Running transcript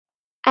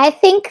I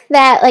think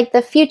that like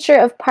the future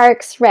of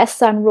parks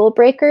rests on rule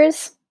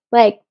breakers,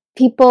 like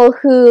people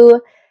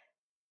who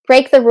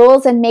break the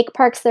rules and make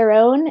parks their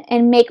own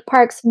and make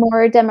parks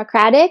more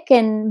democratic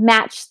and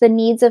match the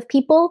needs of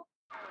people.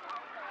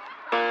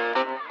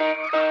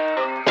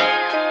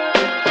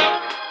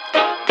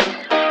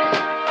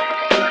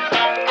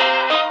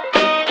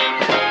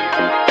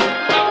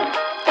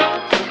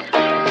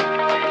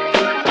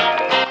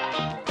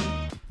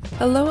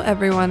 Hello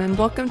everyone and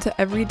welcome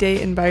to Everyday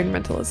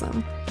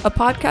Environmentalism, a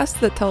podcast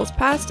that tells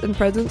past and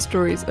present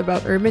stories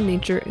about urban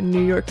nature in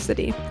New York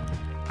City.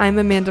 I'm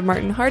Amanda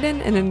Martin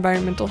Hardin, an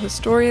environmental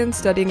historian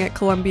studying at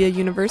Columbia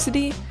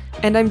University,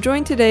 and I'm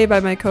joined today by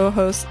my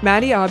co-hosts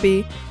Maddie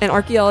Abbey, an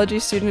archaeology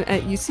student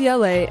at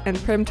UCLA,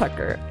 and Prim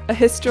Tucker, a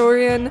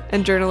historian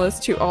and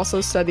journalist who also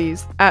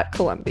studies at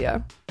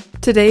Columbia.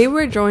 Today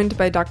we're joined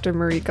by Dr.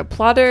 Marika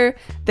Plotter.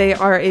 They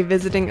are a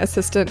visiting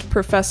assistant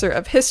professor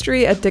of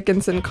history at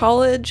Dickinson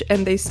College,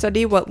 and they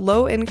study what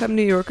low-income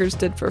New Yorkers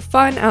did for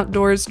fun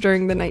outdoors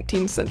during the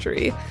 19th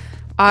century.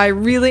 I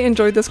really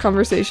enjoyed this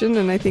conversation,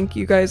 and I think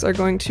you guys are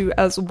going to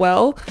as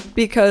well,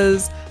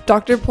 because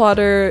Dr.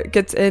 Plotter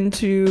gets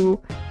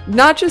into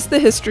not just the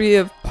history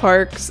of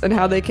parks and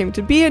how they came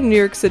to be in New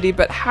York City,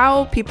 but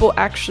how people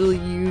actually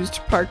used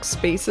park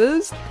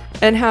spaces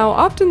and how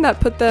often that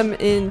put them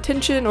in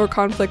tension or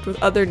conflict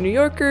with other New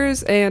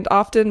Yorkers and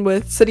often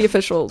with city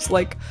officials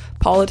like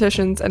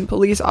politicians and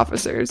police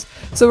officers.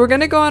 So we're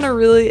going to go on a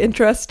really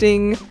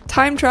interesting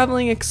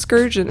time-traveling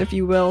excursion, if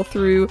you will,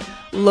 through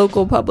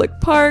local public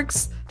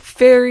parks,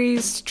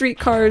 ferries,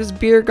 streetcars,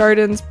 beer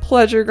gardens,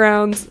 pleasure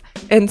grounds,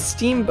 and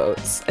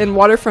steamboats, and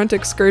waterfront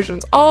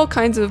excursions, all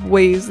kinds of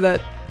ways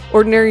that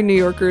ordinary New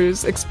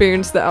Yorkers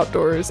experienced the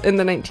outdoors in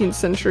the 19th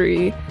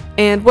century,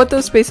 and what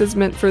those spaces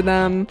meant for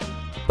them,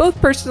 both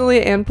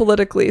personally and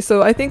politically.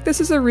 So I think this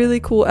is a really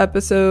cool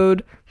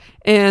episode.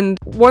 And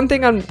one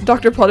thing on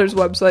Dr. Plotter's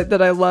website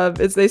that I love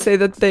is they say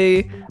that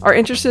they are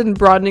interested in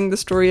broadening the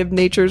story of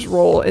nature's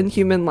role in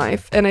human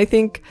life. And I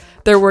think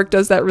their work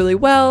does that really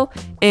well.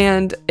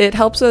 And it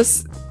helps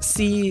us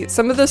see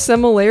some of the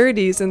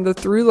similarities and the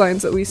through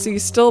lines that we see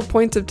still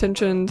points of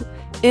tension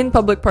in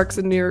public parks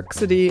in New York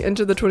City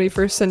into the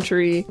 21st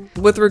century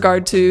with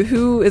regard to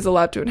who is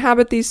allowed to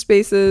inhabit these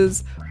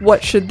spaces,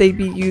 what should they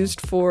be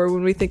used for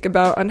when we think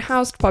about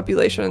unhoused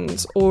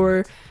populations,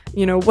 or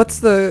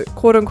what's the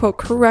quote-unquote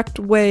correct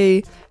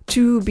way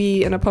to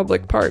be in a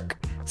public park.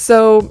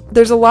 So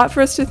there's a lot for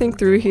us to think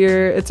through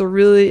here. It's a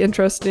really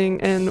interesting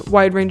and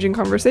wide-ranging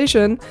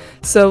conversation,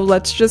 so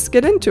let's just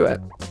get into it.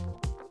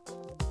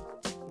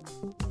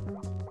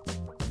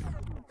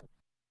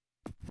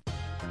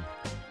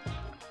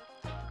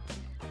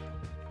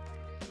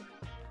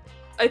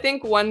 I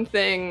think one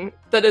thing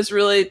that is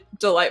really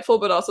delightful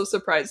but also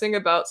surprising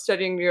about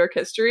studying New York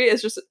history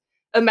is just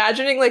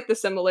imagining like the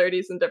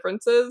similarities and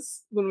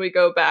differences when we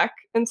go back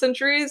in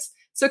centuries.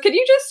 So could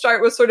you just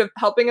start with sort of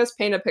helping us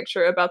paint a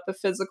picture about the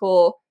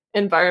physical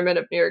environment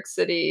of New York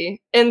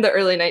City in the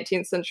early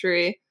 19th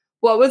century?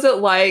 What was it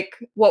like?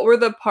 What were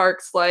the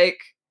parks like?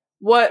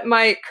 What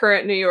might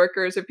current New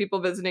Yorkers or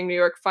people visiting New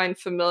York find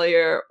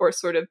familiar or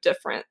sort of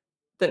different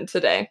than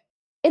today?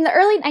 In the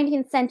early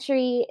 19th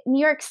century, New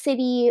York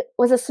City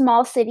was a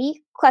small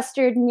city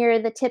clustered near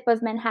the tip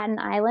of Manhattan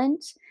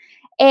Island.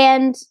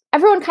 And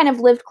everyone kind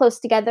of lived close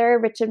together,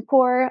 rich and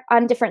poor,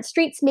 on different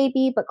streets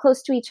maybe, but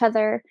close to each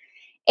other.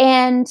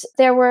 And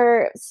there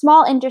were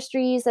small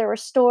industries, there were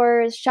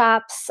stores,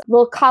 shops,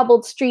 little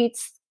cobbled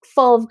streets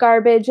full of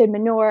garbage and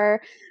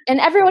manure. And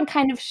everyone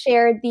kind of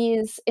shared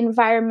these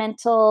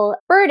environmental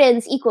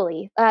burdens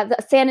equally. The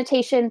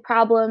sanitation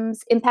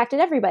problems impacted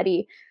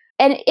everybody.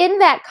 And in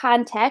that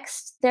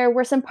context, there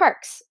were some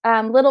parks,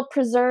 little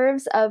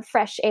preserves of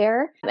fresh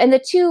air. And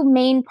the two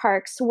main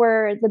parks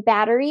were the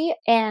Battery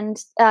and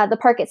the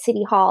park at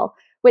City Hall,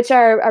 which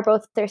are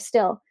both there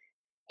still.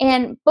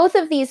 And both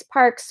of these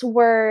parks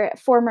were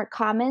former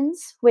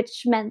commons,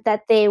 which meant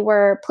that they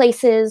were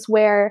places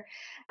where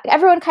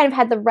everyone kind of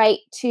had the right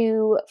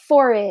to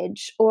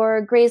forage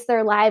or graze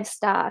their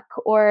livestock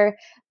or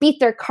beat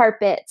their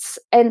carpets.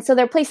 And so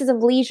they're places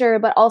of leisure,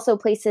 but also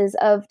places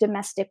of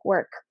domestic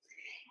work.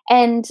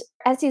 And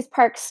as these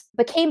parks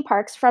became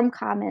parks from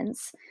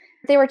commons,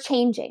 they were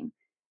changing.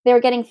 They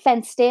were getting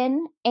fenced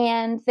in,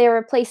 and there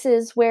were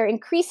places where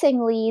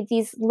increasingly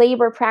these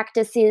labor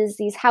practices,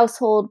 these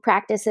household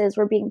practices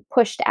were being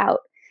pushed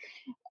out.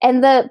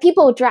 And the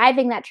people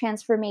driving that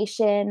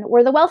transformation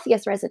were the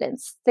wealthiest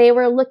residents. They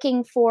were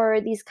looking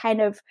for these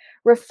kind of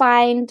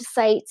refined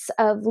sites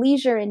of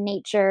leisure in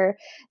nature.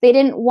 They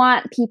didn't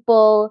want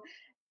people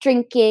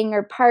drinking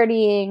or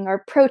partying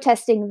or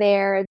protesting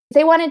there.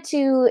 They wanted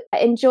to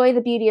enjoy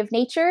the beauty of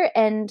nature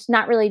and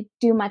not really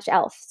do much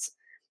else.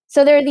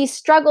 So there are these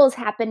struggles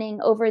happening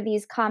over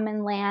these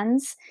common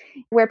lands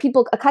where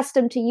people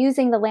accustomed to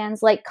using the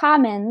lands like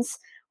commons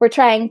were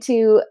trying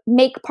to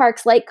make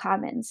parks like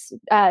commons,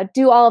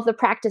 do all of the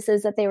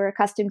practices that they were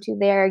accustomed to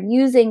there,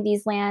 using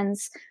these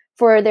lands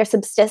for their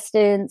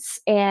subsistence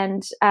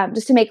and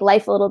just to make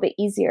life a little bit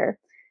easier.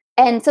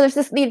 And so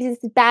there's these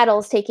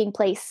battles taking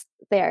place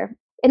there.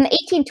 In the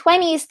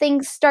 1820s,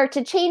 things start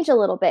to change a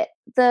little bit.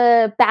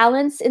 The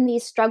balance in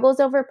these struggles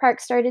over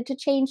parks started to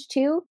change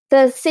too.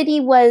 The city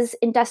was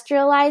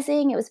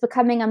industrializing. It was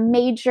becoming a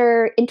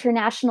major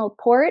international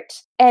port.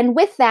 And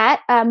with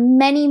that,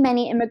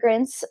 many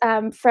immigrants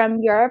from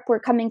Europe were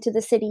coming to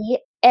the city.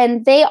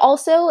 And they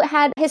also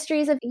had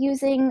histories of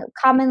using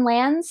common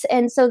lands.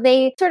 And so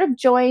they sort of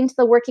joined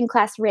the working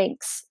class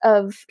ranks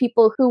of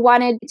people who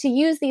wanted to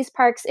use these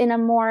parks in a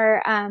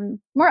more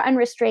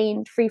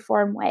unrestrained,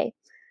 free-form way.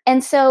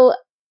 And so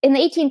in the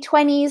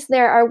 1820s,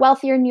 there are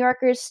wealthier New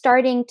Yorkers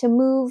starting to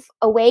move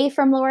away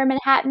from Lower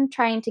Manhattan,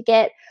 trying to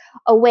get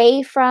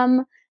away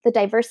from the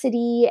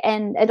diversity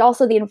and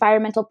also the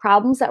environmental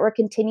problems that were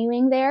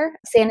continuing there,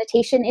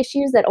 sanitation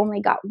issues that only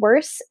got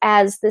worse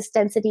as this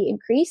density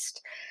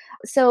increased.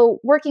 So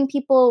working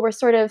people were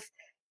sort of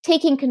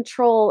taking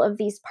control of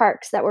these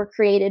parks that were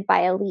created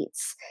by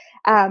elites,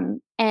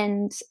 and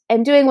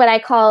doing what I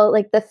call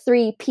like the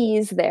 3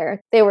 Ps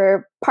there. They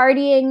were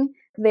partying,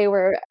 they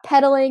were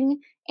peddling,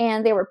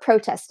 and they were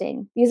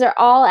protesting. These are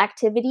all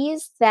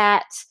activities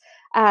that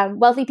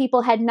wealthy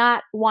people had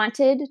not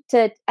wanted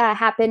to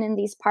happen in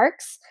these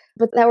parks,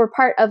 but that were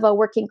part of a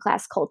working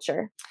class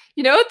culture.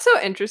 You know what's so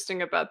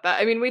interesting about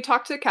that? I mean, we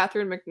talked to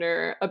Catherine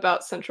McNur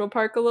about Central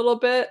Park a little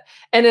bit,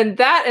 and in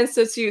that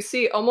instance, you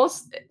see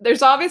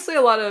there's obviously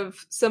a lot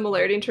of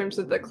similarity in terms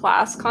of the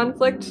class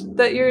conflict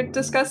that you're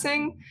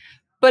discussing,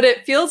 but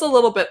it feels a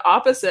little bit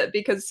opposite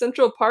because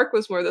Central Park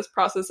was more this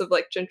process of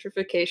like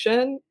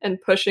gentrification and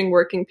pushing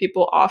working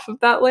people off of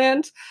that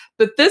land.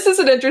 But this is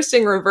an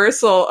interesting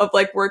reversal of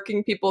like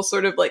working people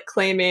sort of like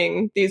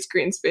claiming these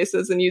green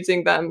spaces and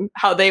using them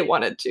how they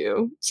wanted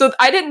to. So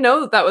I didn't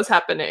know that was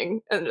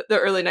happening in the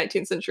early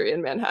 19th century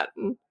in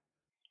Manhattan.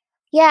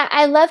 Yeah,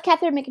 I love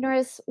Catherine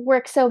McNur's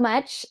work so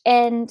much,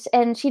 and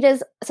she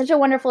does such a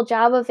wonderful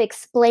job of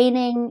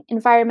explaining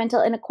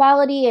environmental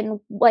inequality and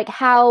like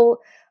how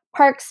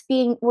parks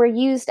were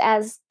used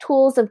as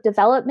tools of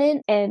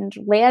development and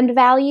land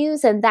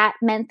values, and that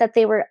meant that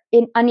they were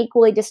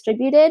unequally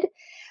distributed.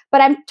 But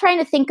I'm trying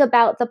to think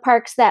about the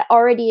parks that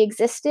already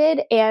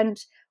existed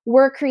and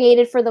were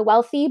created for the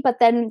wealthy, but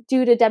then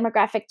due to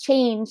demographic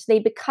change, they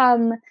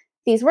become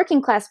these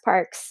working class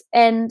parks.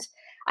 And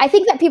I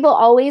think that people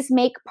always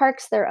make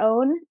parks their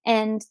own,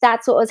 and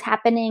that's what was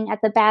happening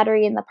at the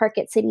Battery and the park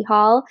at City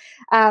Hall.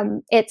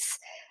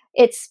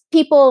 It's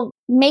people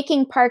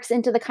making parks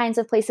into the kinds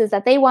of places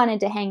that they wanted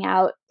to hang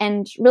out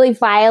and really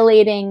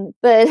violating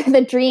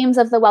the dreams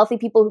of the wealthy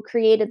people who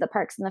created the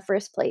parks in the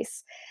first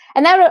place.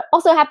 And that would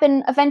also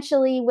happen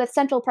eventually with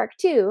Central Park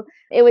too.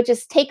 It would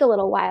just take a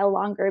little while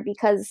longer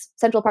because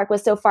Central Park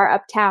was so far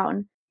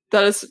uptown.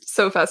 That is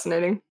so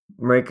fascinating.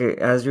 Marika,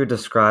 as you're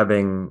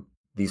describing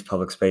these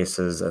public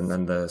spaces and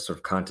then the sort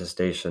of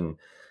contestation,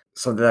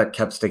 something that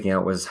kept sticking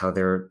out was how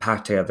they were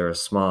packed together,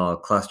 small,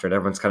 clustered,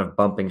 everyone's kind of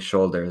bumping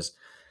shoulders.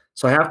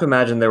 So I have to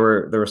imagine there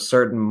were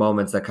certain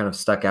moments that kind of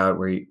stuck out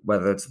where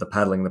whether it's the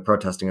peddling, the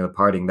protesting, or the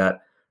partying that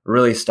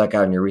really stuck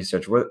out in your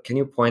research. Can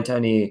you point to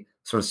any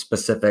sort of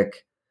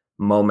specific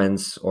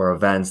moments or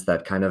events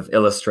that kind of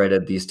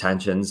illustrated these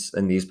tensions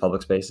in these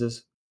public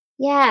spaces?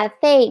 Yeah,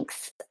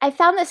 thanks. I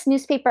found this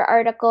newspaper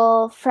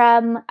article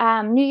from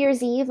New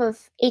Year's Eve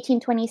of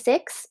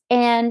 1826,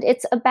 and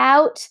it's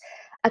about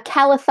a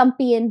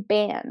Callithumpian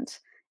band.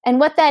 And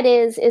what that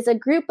is a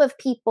group of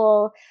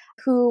people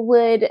who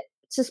would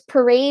just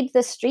parade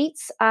the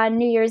streets on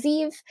New Year's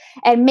Eve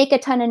and make a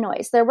ton of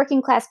noise. They're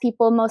working class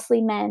people,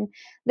 mostly men.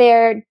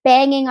 They're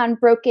banging on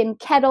broken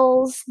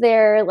kettles. They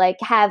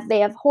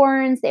have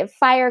horns, they have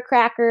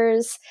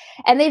firecrackers,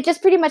 and they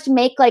just pretty much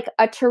make like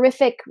a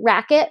terrific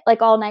racket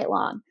like all night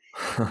long.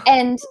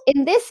 And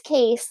in this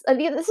case,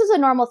 this is a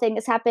normal thing.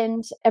 This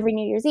happened every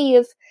New Year's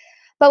Eve.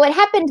 But what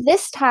happened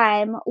this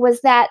time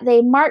was that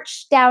they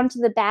marched down to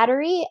the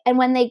Battery, and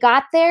when they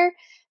got there,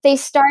 they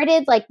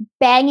started like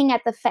banging at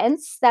the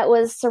fence that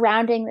was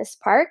surrounding this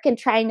park and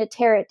trying to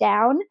tear it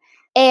down.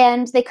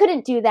 And they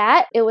couldn't do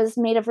that. It was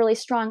made of really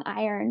strong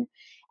iron.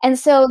 And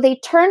so they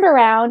turned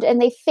around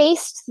and they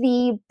faced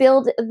the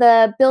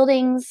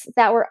buildings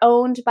that were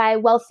owned by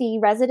wealthy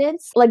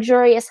residents,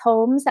 luxurious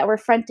homes that were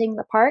fronting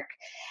the park.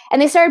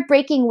 And they started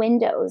breaking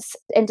windows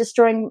and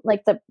destroying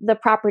like the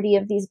property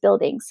of these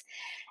buildings.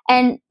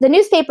 And the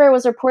newspaper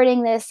was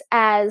reporting this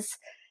as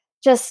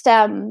just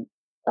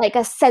like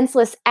a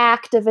senseless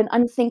act of an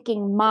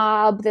unthinking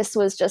mob. This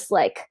was just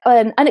like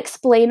an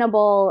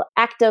unexplainable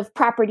act of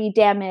property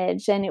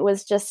damage, and it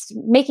was just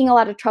making a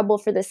lot of trouble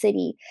for the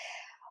city.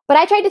 But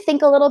I tried to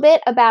think a little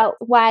bit about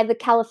why the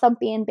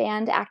Callithumpian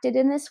band acted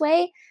in this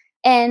way,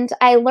 and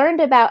I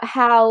learned about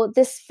how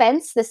this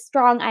fence, this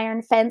strong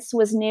iron fence,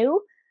 was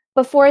new.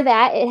 Before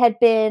that, it had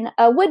been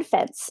a wood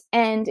fence,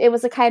 and it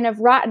was a kind of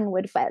rotten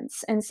wood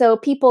fence. And so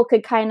people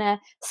could kind of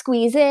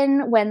squeeze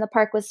in when the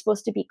park was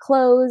supposed to be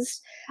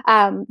closed.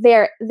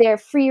 Their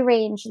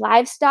free-range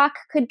livestock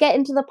could get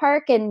into the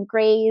park and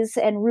graze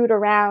and root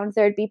around.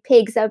 There'd be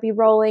pigs that would be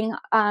rolling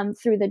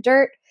through the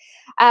dirt.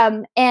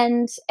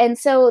 And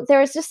so there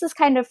was just this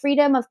kind of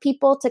freedom of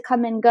people to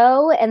come and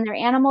go and their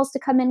animals to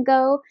come and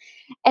go.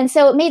 And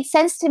so it made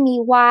sense to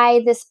me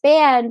why this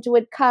band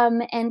would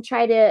come and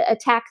try to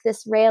attack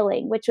this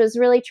railing, which was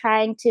really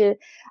trying to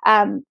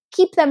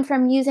keep them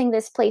from using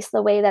this place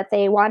the way that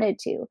they wanted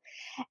to.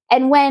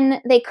 And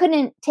when they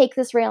couldn't take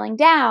this railing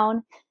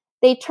down,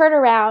 they turn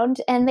around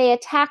and they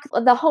attack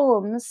the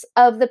homes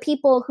of the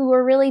people who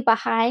were really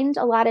behind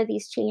a lot of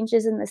these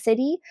changes in the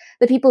city,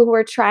 the people who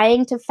were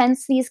trying to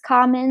fence these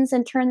commons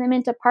and turn them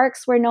into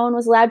parks where no one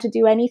was allowed to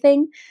do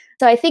anything.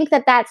 So I think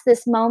that that's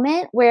this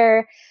moment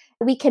where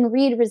we can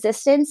read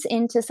resistance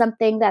into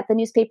something that the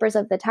newspapers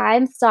of the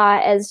time saw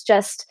as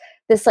just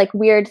this like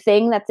weird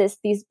thing that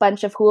these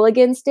bunch of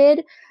hooligans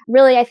did.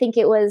 Really, I think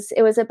it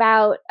was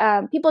about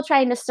people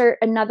trying to assert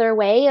another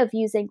way of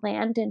using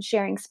land and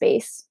sharing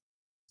space.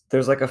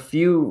 There's like a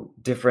few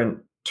different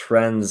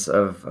trends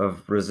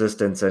of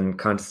resistance and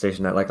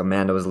contestation that like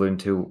Amanda was alluding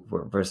to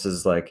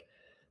versus like,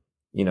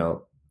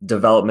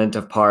 development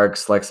of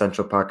parks like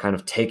Central Park kind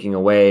of taking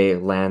away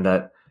land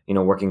that,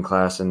 working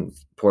class and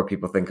poor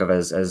people think of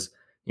as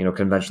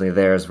conventionally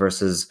theirs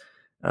versus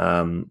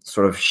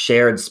sort of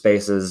shared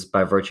spaces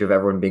by virtue of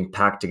everyone being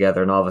packed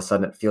together. And all of a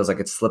sudden it feels like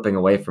it's slipping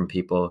away from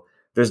people.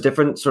 There's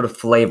different sort of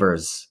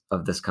flavors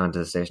of this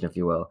contestation, if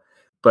you will.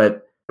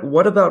 But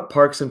what about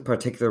parks in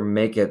particular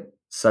make it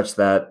such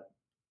that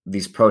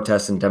these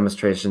protests and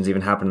demonstrations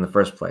even happen in the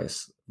first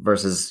place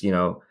versus,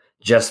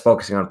 just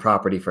focusing on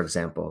property, for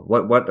example?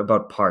 What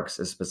about parks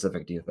is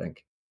specific, do you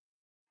think?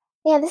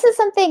 Yeah, this is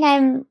something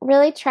I'm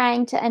really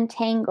trying to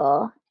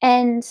untangle.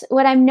 And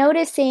what I'm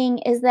noticing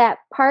is that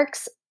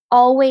parks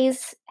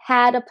always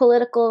had a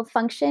political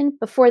function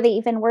before they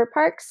even were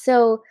parks.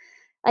 So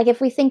like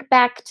if we think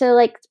back to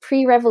like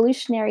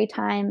pre-revolutionary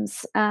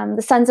times,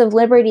 the Sons of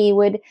Liberty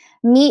would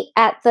meet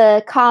at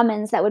the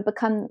commons that would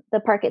become the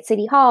park at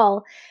City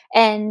Hall.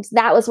 And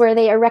that was where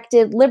they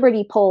erected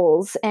liberty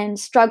poles and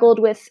struggled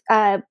with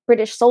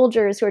British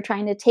soldiers who were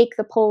trying to take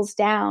the poles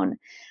down.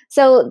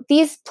 So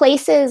these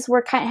places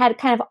had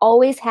kind of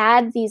always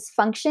had these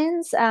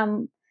functions.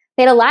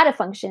 They had a lot of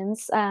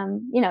functions,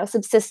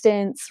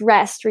 subsistence,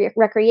 rest,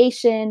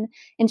 recreation,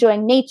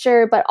 enjoying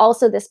nature, but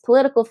also this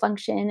political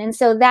function. And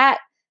so that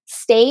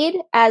stayed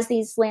as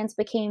these lands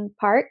became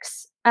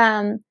parks.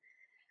 There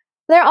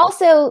are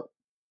also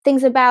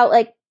things about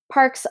like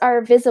parks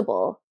are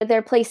visible.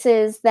 They're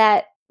places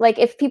that like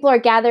if people are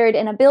gathered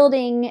in a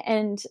building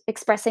and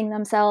expressing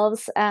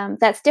themselves,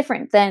 that's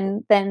different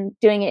than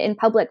doing it in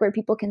public where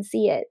people can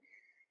see it.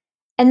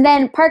 And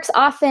then parks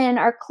often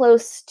are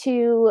close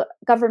to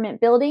government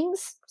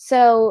buildings.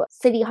 So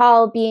City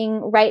Hall being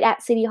right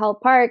at City Hall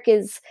Park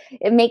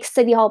it makes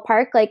City Hall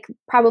Park like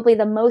probably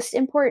the most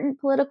important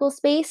political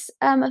space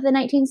of the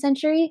 19th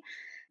century.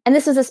 And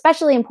this was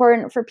especially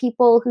important for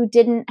people who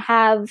didn't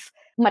have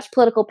much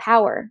political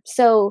power.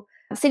 So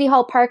City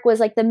Hall Park was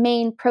like the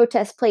main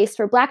protest place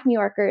for Black New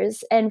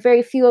Yorkers, and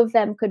very few of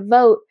them could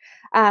vote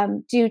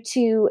due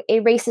to a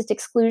racist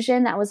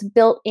exclusion that was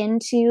built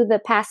into the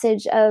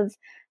passage of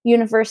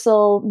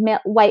universal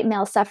white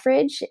male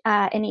suffrage in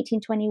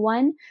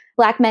 1821.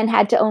 Black men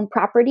had to own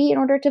property in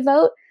order to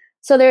vote.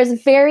 So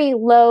there's very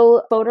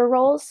low voter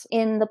rolls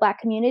in the Black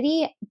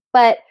community,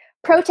 but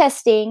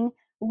protesting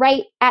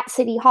right at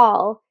City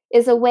Hall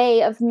is a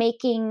way of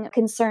making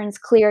concerns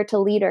clear to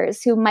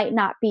leaders who might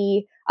not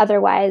be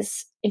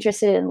otherwise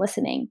interested in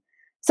listening.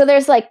 So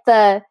there's like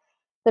the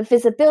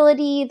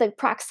visibility, the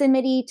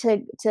proximity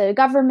to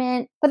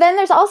government, but then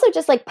there's also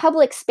just like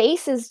public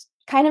space is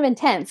kind of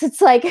intense.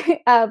 It's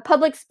like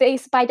public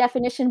space by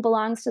definition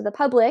belongs to the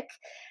public,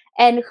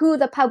 and who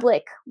the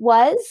public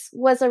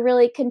was a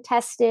really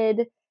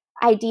contested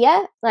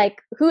idea.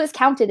 Like who is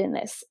counted in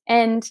this?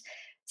 And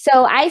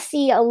so I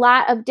see a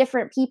lot of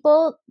different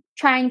people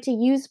trying to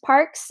use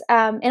parks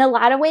in a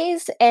lot of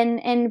ways,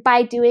 and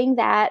by doing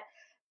that,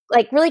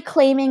 like really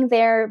claiming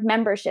their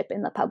membership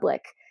in the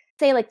public.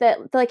 Say like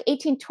the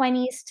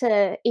 1820s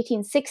to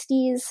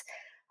 1860s.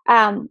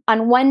 On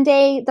one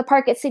day, the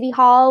park at City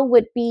Hall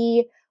would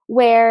be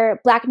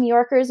where Black New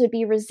Yorkers would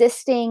be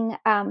resisting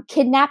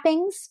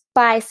kidnappings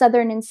by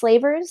Southern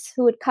enslavers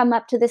who would come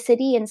up to the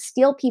city and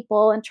steal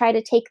people and try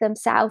to take them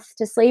south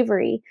to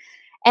slavery.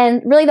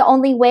 And really the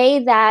only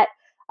way that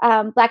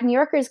Black New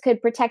Yorkers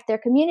could protect their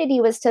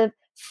community was to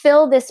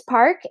fill this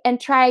park and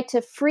try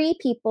to free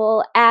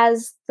people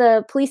as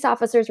the police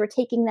officers were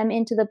taking them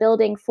into the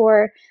building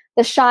for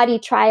the shoddy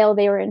trial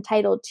they were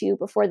entitled to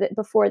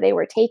before they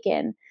were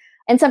taken.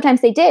 And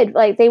sometimes they did,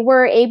 like they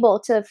were able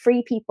to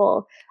free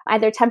people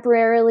either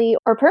temporarily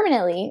or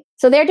permanently.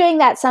 So they're doing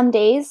that some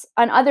days.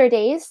 On other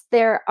days,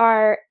 there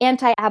are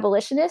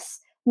anti-abolitionists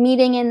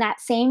meeting in that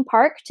same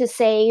park to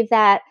say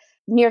that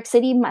New York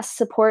City must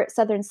support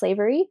Southern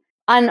slavery.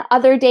 On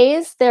other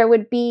days, there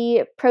would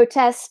be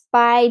protests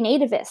by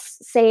nativists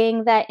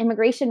saying that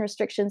immigration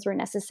restrictions were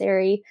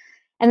necessary.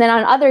 And then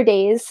on other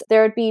days,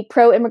 there would be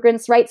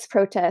pro-immigrants' rights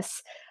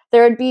protests.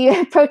 There would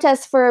be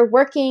protests for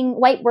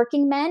white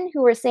working men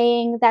who were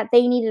saying that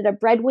they needed a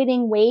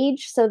breadwinning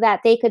wage so that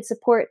they could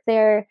support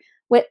their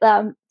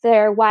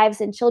their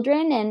wives and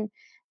children, and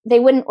they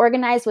wouldn't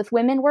organize with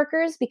women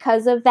workers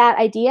because of that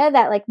idea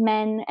that like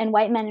men, and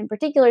white men in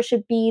particular,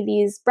 should be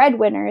these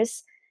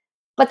breadwinners.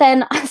 But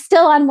then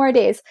still on more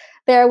days,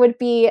 there would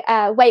be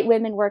white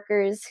women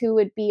workers who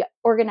would be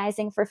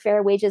organizing for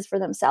fair wages for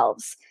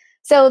themselves.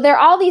 So there are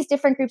all these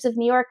different groups of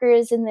New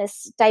Yorkers in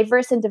this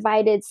diverse and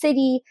divided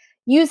city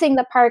using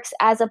the parks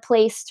as a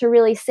place to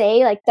really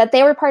say like that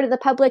they were part of the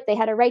public, they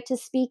had a right to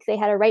speak, they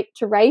had a right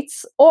to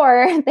rights,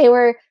 or they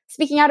were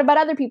speaking out about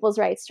other people's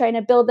rights, trying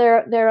to build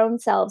their own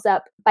selves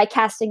up by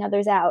casting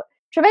others out.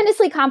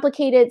 Tremendously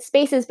complicated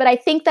spaces, but I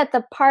think that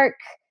the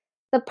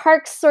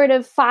parks sort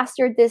of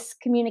fostered this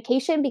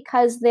communication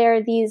because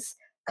they're these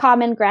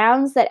common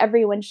grounds that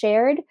everyone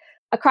shared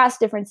across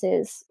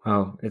differences.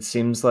 Wow, it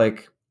seems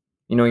like,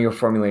 your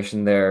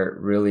formulation there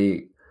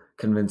really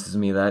convinces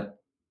me that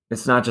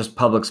it's not just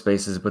public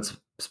spaces, but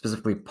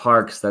specifically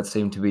parks that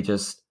seem to be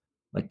just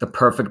like the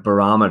perfect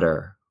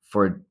barometer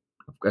for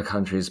a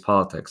country's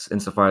politics,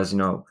 insofar as,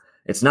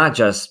 it's not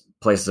just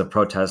places of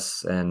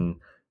protests and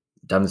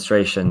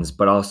demonstrations,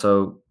 but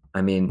also,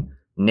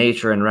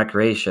 nature and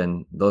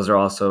recreation. Those are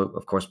also,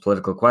 of course,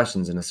 political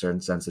questions in a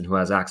certain sense, and who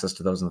has access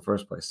to those in the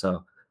first place.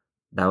 So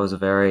that was a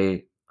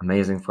very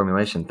amazing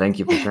formulation. Thank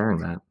you for sharing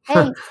that.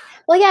 Thanks.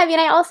 Well, yeah,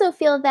 I also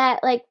feel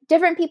that like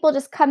different people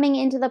just coming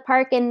into the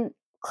park and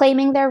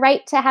claiming their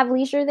right to have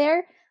leisure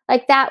there,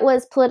 like that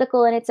was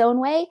political in its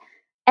own way.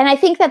 And I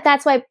think that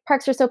that's why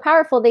parks are so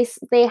powerful.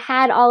 They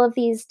had all of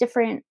these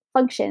different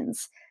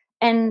functions,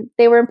 and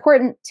they were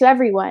important to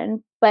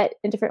everyone, but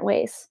in different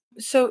ways.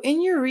 So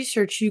in your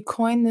research, you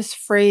coined this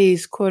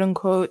phrase, quote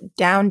unquote,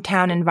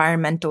 downtown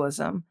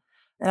environmentalism.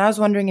 And I was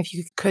wondering if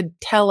you could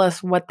tell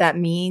us what that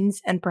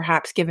means and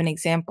perhaps give an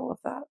example of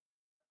that.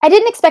 I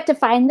didn't expect to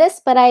find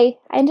this, but I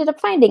ended up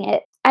finding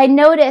it. I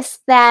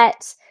noticed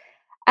that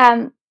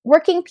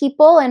working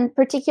people, and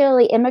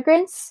particularly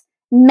immigrants,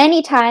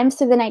 many times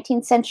through the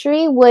 19th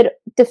century would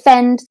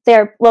defend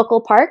their local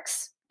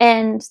parks,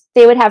 and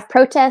they would have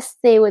protests,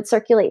 they would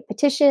circulate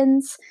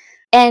petitions,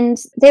 and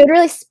they would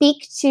really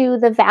speak to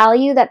the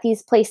value that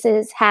these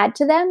places had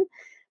to them.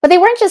 But they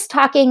weren't just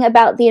talking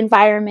about the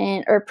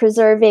environment or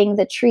preserving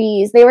the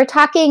trees. They were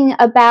talking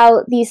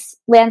about these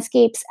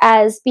landscapes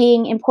as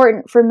being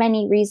important for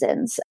many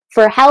reasons.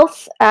 For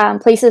health,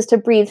 places to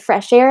breathe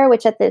fresh air,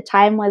 which at the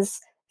time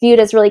was viewed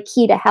as really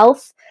key to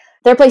health.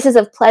 They're places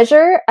of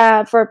pleasure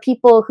for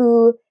people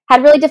who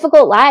had really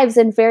difficult lives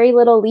and very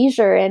little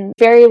leisure and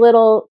very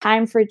little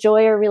time for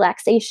joy or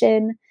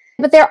relaxation.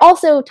 But they're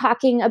also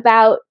talking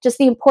about just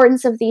the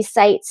importance of these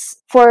sites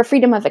for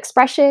freedom of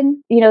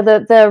expression.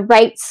 The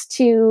rights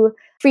to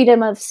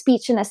freedom of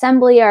speech and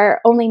assembly are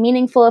only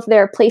meaningful if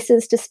there are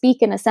places to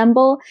speak and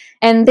assemble.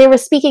 And they were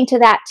speaking to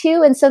that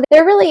too. And so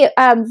they're really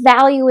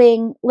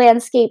valuing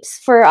landscapes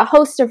for a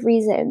host of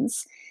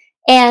reasons.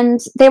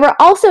 And they were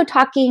also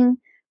talking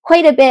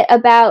quite a bit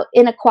about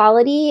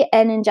inequality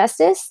and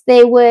injustice.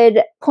 They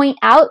would point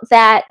out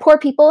that poor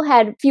people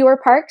had fewer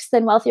parks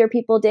than wealthier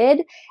people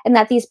did, and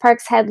that these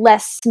parks had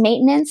less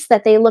maintenance,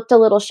 that they looked a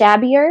little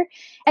shabbier.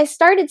 I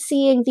started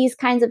seeing these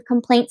kinds of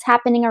complaints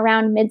happening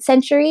around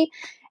mid-century,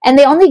 and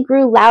they only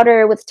grew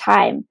louder with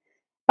time.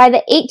 By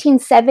the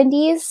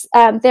 1870s,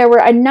 there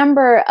were a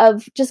number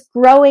of just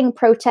growing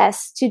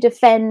protests to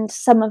defend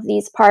some of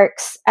these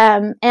parks.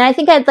 And I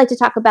think I'd like to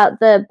talk about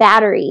the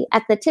Battery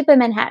at the tip of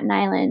Manhattan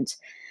Island,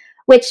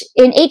 which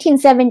in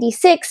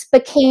 1876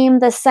 became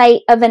the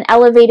site of an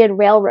elevated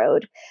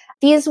railroad.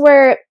 These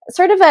were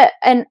sort of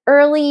an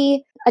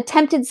early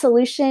attempted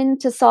solution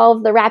to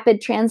solve the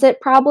rapid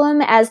transit problem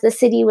as the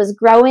city was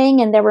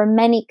growing and there were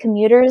many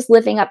commuters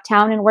living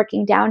uptown and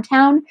working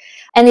downtown.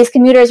 And these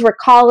commuters were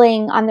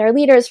calling on their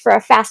leaders for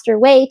a faster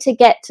way to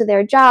get to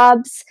their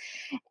jobs.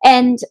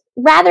 And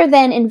rather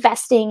than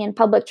investing in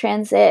public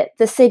transit,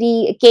 the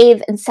city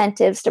gave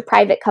incentives to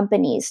private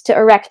companies to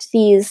erect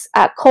these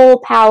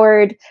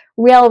coal-powered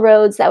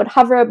railroads that would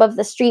hover above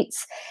the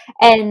streets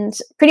and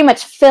pretty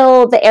much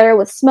fill the air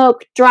with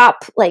smoke,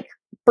 drop like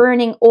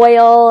burning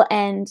oil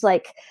and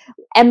like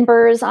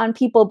embers on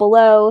people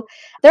below.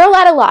 There are a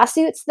lot of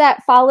lawsuits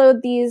that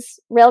followed these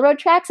railroad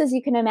tracks, as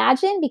you can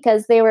imagine,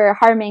 because they were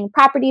harming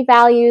property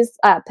values,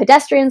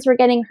 pedestrians were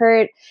getting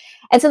hurt.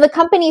 And so the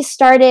company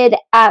started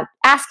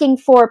asking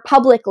for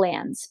public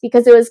lands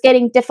because it was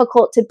getting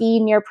difficult to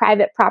be near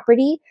private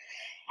property.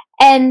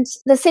 And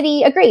the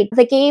city agreed.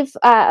 They gave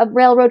a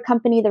railroad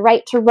company the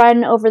right to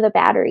run over the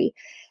Battery.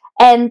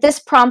 And this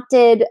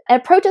prompted a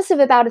protest of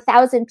about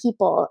 1,000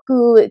 people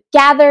who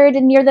gathered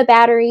near the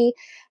Battery.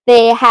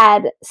 They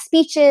had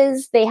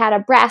speeches, they had a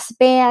brass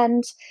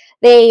band,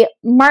 they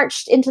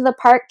marched into the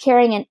park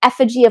carrying an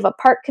effigy of a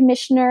park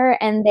commissioner,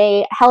 and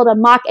they held a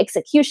mock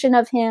execution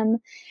of him.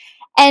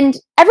 And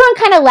everyone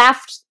kind of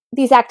laughed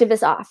these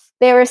activists off.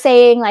 They were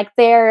saying like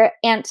they're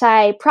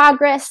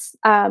anti-progress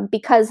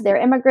because they're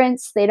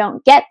immigrants. They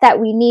don't get that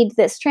we need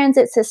this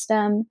transit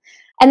system.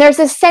 And there's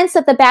this sense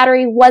that the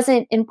Battery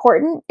wasn't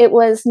important. It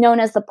was known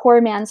as the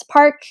poor man's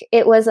park.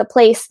 It was a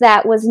place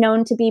that was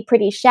known to be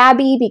pretty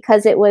shabby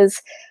because it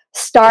was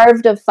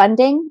starved of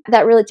funding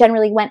that really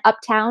generally went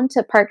uptown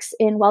to parks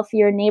in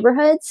wealthier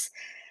neighborhoods.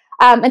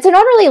 And so no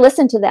one really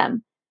listened to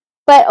them.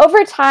 But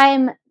over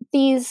time,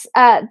 this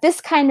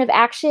kind of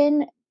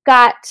action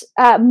got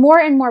more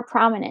and more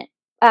prominent.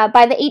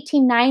 By the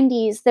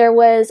 1890s, there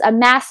was a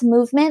mass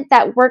movement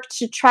that worked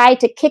to try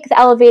to kick the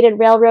elevated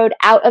railroad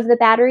out of the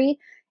Battery.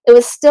 It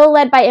was still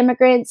led by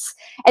immigrants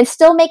and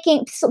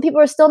people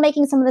were still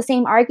making some of the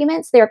same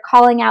arguments. They were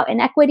calling out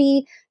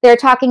inequity. They're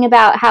talking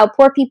about how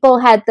poor people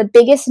had the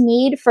biggest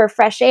need for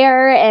fresh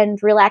air and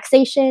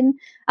relaxation.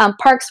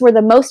 Parks were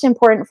the most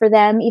important for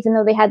them, even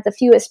though they had the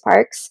fewest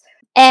parks.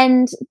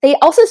 And they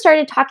also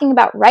started talking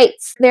about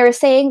rights. They were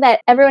saying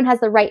that everyone has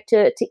the right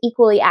to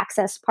equally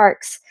access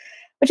parks,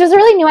 which was a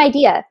really new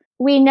idea.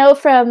 We know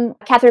from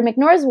Catherine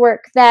McNor's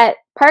work that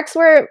parks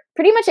were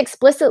pretty much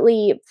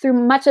explicitly, through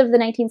much of the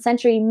 19th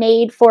century,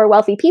 made for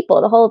wealthy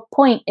people. The whole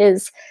point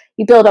is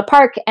you build a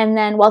park and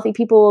then wealthy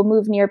people will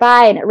move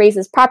nearby and it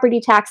raises property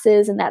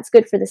taxes and that's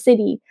good for the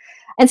city.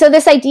 And so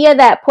this idea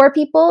that poor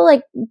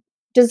people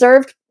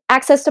deserved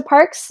access to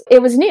parks,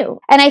 it was new.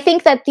 And I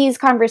think that these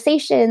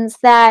conversations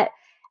that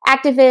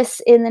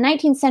activists in the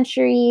 19th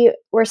century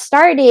were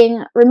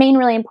starting remain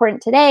really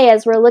important today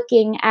as we're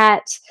looking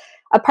at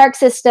a park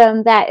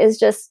system that is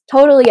just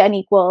totally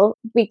unequal.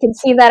 We can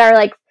see that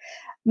our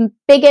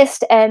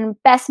biggest and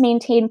best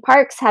maintained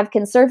parks have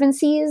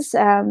conservancies.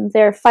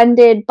 They're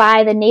funded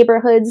by the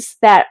neighborhoods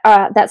that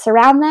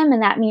surround them,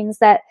 and that means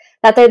that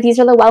these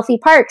are the wealthy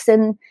parks.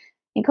 And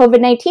in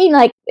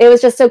COVID-19, it was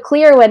just so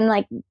clear when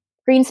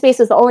green space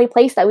was the only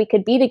place that we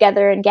could be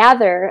together and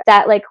gather,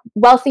 that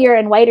wealthier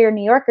and whiter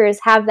New Yorkers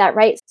have that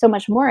right so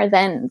much more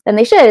than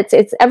they should.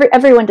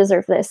 Everyone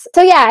deserves this.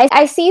 So yeah,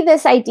 I see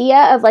this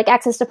idea of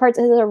access to parks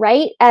as a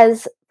right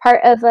as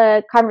part of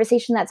a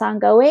conversation that's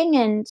ongoing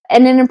and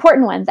an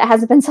important one that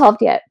hasn't been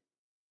solved yet.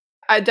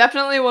 I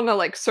definitely want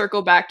to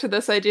circle back to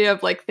this idea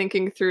of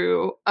thinking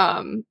through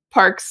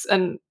parks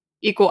and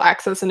equal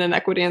access and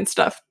inequity and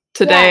stuff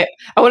today. Yeah.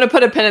 I want to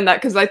put a pin in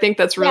that because I think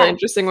that's really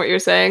interesting what you're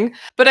saying.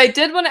 But I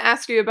did want to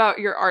ask you about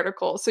your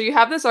article. So you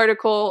have this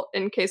article,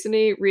 in case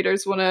any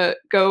readers want to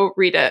go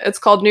read it. It's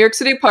called New York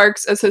City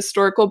Parks as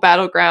Historical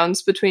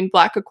Battlegrounds Between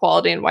Black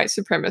Equality and White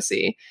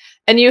Supremacy.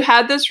 And you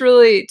had this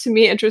really, to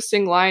me,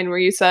 interesting line where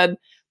you said,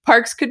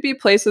 parks could be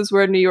places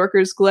where New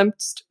Yorkers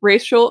glimpsed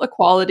racial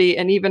equality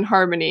and even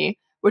harmony,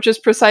 which is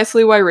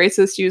precisely why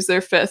racists use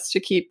their fists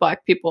to keep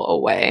Black people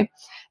away.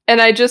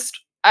 And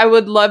I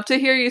would love to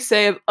hear you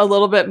say a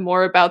little bit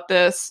more about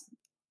this.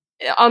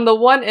 On the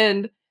one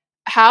end,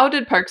 how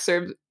did parks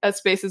serve as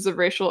spaces of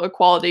racial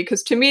equality?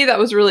 Because to me, that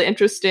was really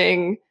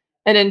interesting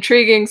and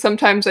intriguing.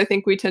 Sometimes I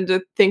think we tend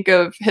to think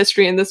of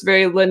history in this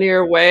very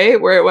linear way,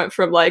 where it went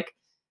from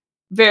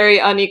very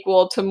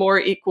unequal to more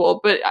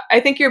equal. But I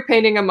think you're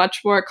painting a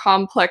much more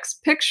complex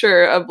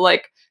picture of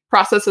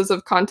processes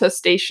of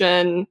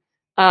contestation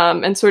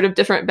and sort of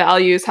different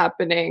values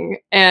happening.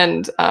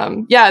 And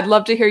I'd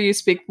love to hear you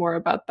speak more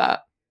about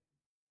that.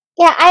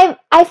 Yeah,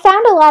 I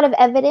found a lot of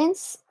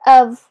evidence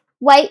of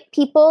white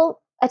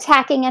people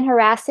attacking and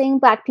harassing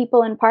Black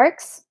people in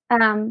parks,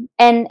 and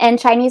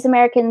Chinese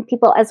American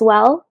people as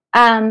well,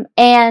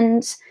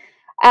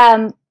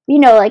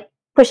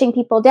 pushing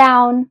people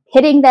down,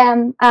 hitting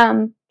them,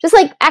 just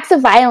acts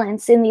of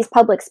violence in these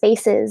public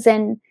spaces,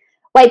 and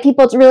white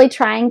people really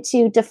trying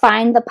to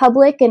define the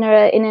public in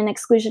an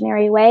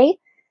exclusionary way.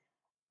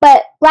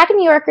 But Black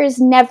New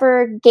Yorkers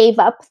never gave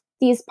up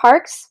these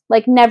parks,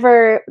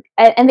 never,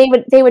 and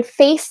they would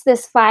face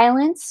this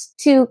violence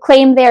to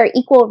claim their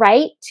equal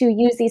right to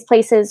use these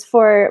places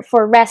for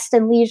rest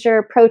and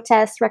leisure,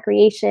 protest,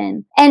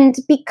 recreation. And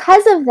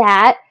because of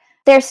that,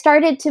 there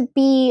started to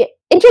be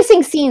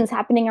interesting scenes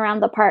happening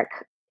around the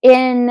park.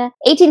 In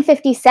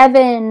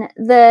 1857,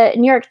 the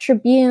New York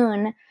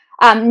Tribune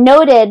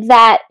noted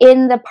that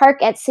in the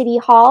park at City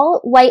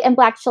Hall, white and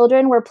Black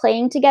children were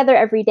playing together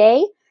every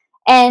day.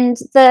 And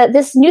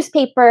this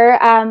newspaper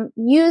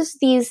used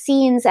these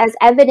scenes as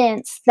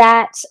evidence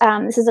that,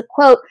 this is a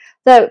quote,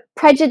 the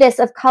prejudice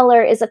of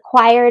color is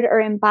acquired or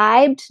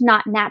imbibed,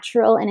 not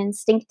natural and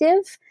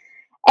instinctive.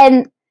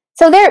 And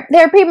so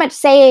they're pretty much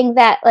saying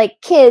that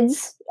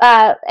kids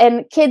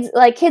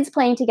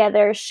playing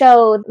together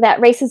show that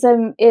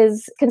racism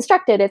is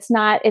constructed. It's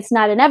not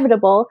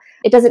inevitable.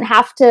 It doesn't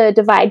have to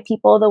divide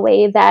people the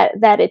way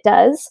that it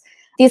does.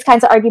 These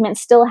kinds of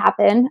arguments still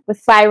happen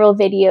with viral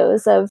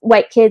videos of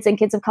white kids and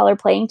kids of color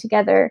playing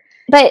together.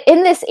 But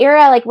in this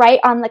era, right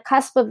on the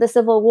cusp of the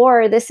Civil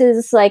War, this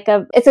is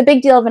it's a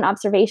big deal of an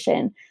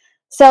observation.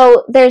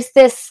 So there's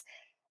this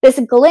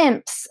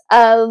glimpse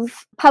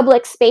of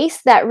public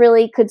space that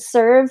really could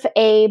serve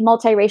a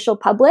multiracial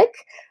public.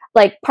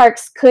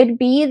 Parks could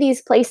be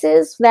these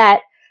places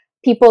that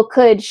people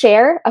could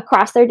share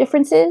across their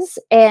differences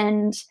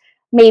and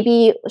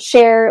maybe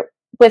share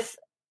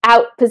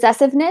without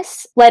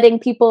possessiveness, letting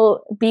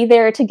people be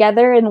there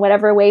together in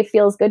whatever way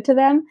feels good to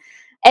them.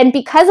 And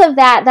because of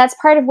that, that's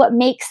part of what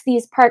makes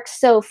these parks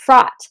so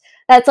fraught.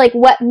 That's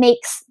what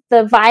makes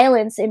the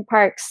violence in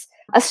parks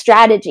a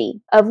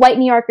strategy of white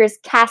New Yorkers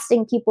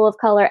casting people of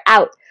color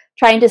out,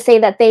 trying to say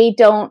that they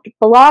don't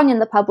belong in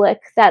the public,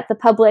 that the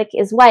public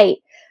is white.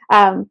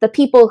 The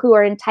people who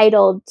are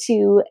entitled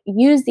to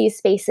use these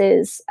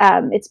spaces,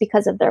 it's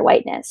because of their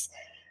whiteness.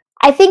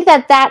 I think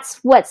that that's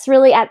what's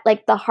really at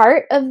like the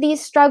heart of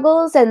these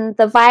struggles and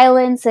the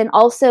violence, and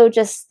also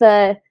just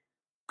the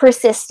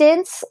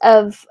persistence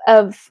of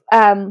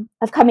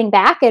coming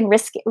back and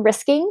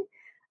risking.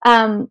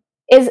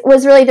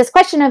 Was really this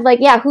question of like,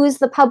 yeah, who's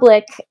the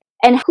public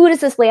and who does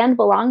this land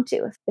belong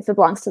to if it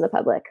belongs to the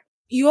public?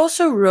 You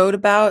also wrote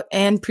about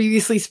and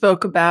previously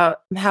spoke about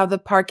how the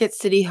park at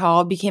City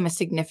Hall became a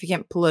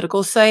significant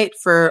political site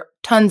for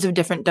tons of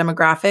different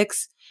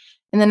demographics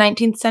in the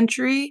 19th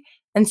century.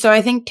 And so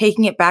I think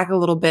taking it back a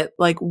little bit,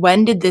 like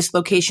when did this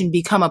location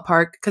become a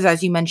park? Because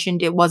as you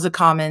mentioned, it was a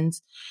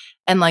commons.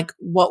 And like,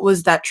 what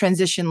was that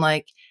transition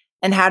like?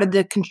 And how did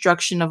the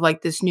construction of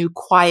like this new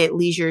quiet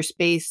leisure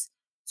space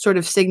sort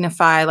of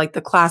signify like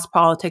the class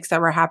politics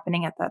that were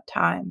happening at that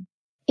time?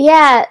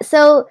 Yeah,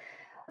 so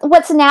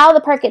what's now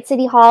the park at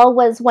City Hall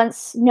was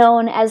once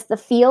known as the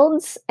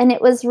Fields, and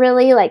it was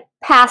really like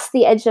past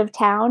the edge of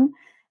town.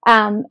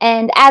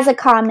 And as a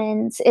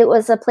commons, it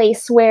was a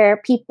place where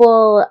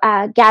people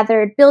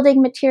gathered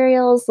building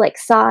materials like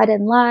sod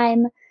and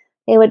lime.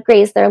 They would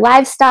graze their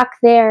livestock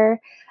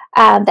there.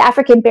 The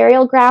African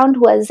burial ground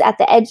was at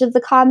the edge of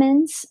the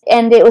commons,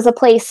 and it was a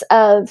place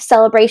of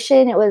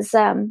celebration. It was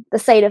the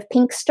site of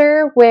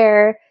Pinkster,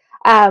 where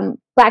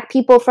Black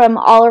people from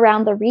all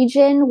around the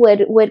region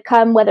would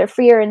come, whether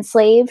free or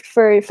enslaved,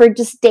 for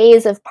just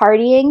days of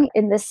partying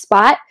in this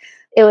spot.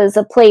 It was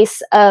a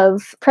place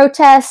of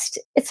protest.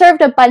 It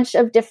served a bunch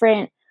of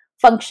different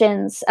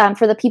functions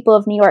for the people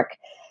of New York.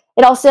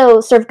 It also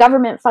served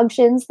government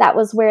functions. That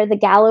was where the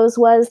gallows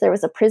was. There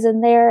was a prison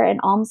there, an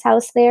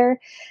almshouse there.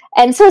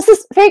 And so it's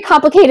this very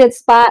complicated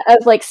spot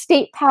of like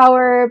state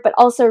power, but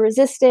also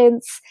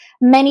resistance,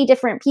 many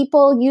different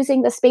people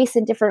using the space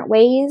in different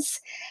ways.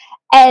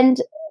 And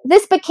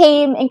this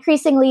became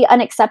increasingly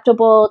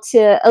unacceptable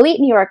to elite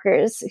New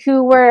Yorkers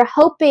who were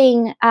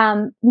hoping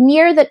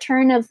near the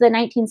turn of the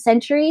 19th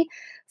century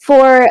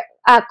for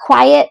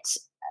quiet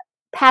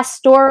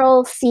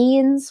pastoral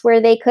scenes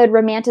where they could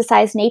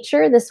romanticize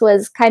nature. This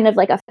was kind of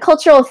like a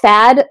cultural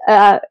fad.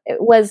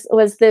 It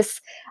was this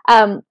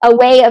a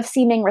way of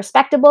seeming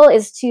respectable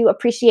is to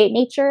appreciate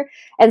nature.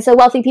 And so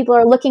wealthy people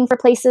are looking for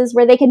places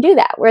where they can do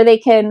that, where they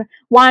can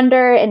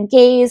wander and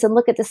gaze and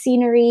look at the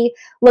scenery,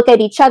 look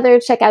at each other,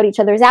 check out each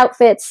other's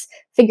outfits,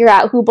 figure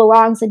out who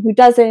belongs and who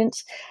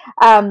doesn't.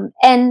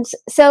 And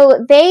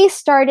so they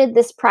started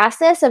this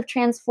process of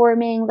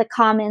transforming the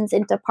commons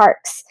into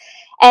parks.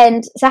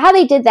 And so how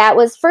they did that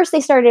was first they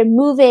started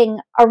moving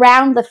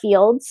around the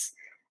fields,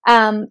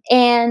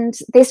 and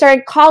they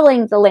started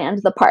calling the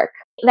land the park.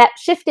 That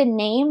shift in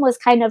name was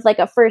kind of like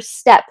a first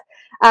step.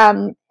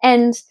 And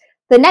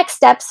the next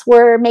steps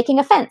were making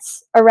a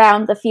fence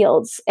around the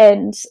fields,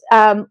 and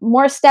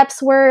more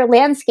steps were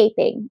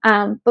landscaping.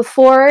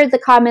 Before, the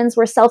commons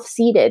were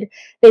self-seeded.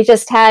 They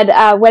just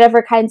had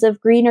whatever kinds of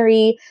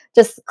greenery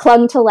just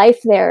clung to life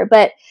there.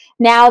 But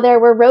now there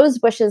were rose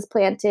bushes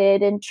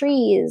planted and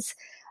trees.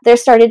 There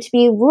started to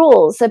be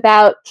rules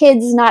about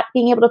kids not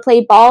being able to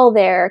play ball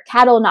there,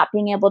 cattle not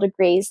being able to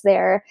graze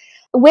there.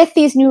 With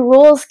these new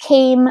rules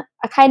came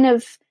a kind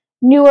of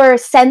newer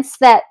sense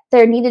that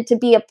there needed to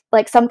be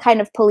like some kind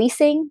of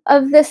policing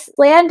of this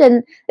land.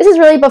 And this is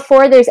really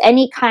before there's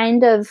any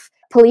kind of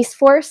police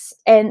force.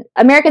 And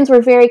Americans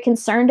were very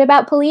concerned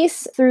about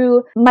police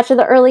through much of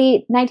the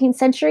early 19th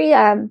century.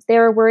 They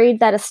were worried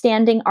that a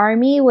standing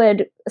army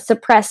would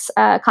suppress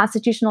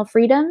constitutional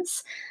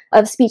freedoms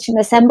of speech and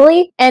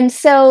assembly. And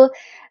so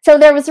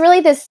there was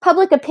really this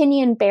public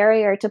opinion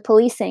barrier to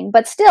policing.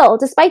 But still,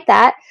 despite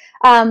that,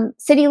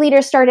 city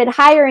leaders started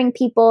hiring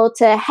people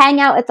to hang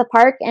out at the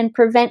park and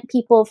prevent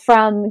people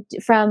from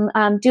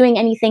doing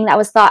anything that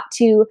was thought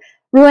to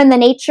ruin the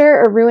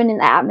nature or ruin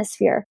the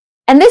atmosphere.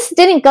 And this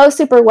didn't go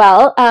super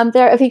well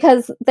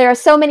because there are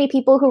so many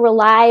people who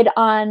relied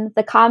on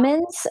the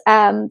commons.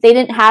 They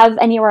didn't have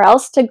anywhere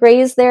else to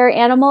graze their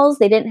animals.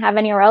 They didn't have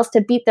anywhere else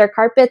to beat their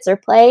carpets or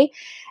play.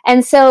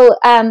 And so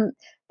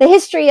the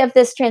history of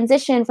this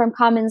transition from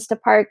commons to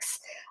parks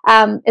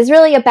is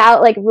really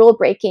about like rule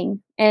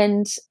breaking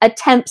and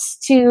attempts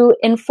to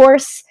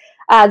enforce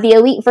the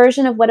elite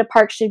version of what a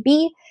park should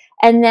be.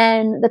 And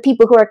then the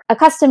people who are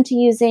accustomed to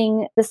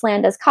using this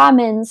land as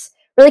commons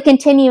really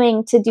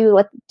continuing to do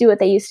what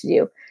they used to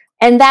do.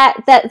 And that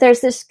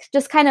there's this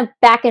just kind of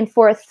back and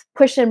forth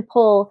push and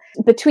pull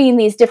between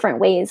these different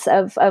ways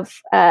of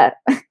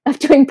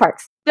doing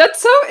parks.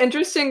 That's so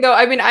interesting, though.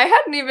 I mean, I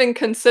hadn't even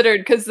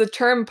considered, because the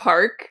term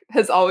park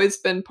has always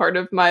been part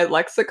of my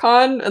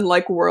lexicon and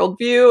like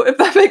worldview, if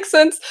that makes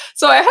sense.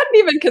 So I hadn't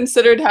even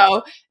considered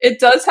how it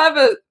does have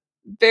a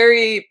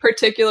very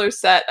particular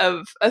set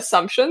of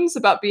assumptions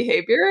about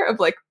behavior of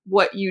like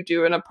what you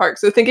do in a park.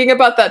 So thinking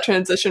about that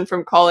transition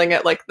from calling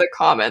it like the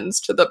commons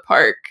to the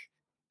park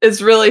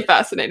is really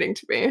fascinating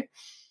to me.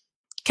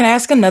 Can I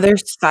ask another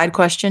side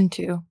question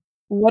too?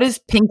 What is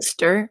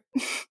Pinkster?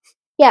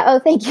 Yeah. Oh,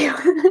 thank you.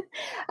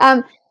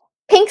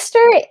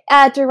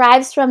 Pinkster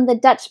derives from the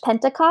Dutch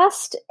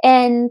Pentecost,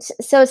 and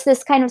so it's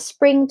this kind of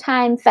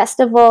springtime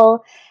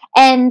festival.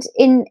 And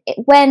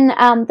when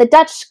the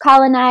Dutch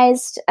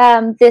colonized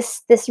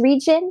this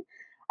region,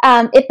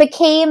 it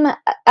became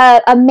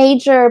a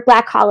major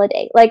Black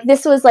holiday. Like,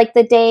 this was like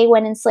the day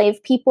when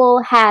enslaved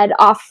people had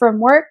off from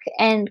work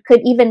and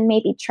could even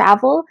maybe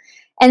travel.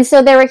 And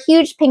so there were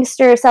huge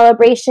Pinkster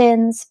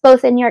celebrations,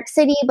 both in New York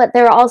City, but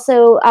there were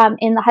also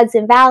in the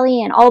Hudson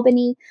Valley and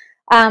Albany.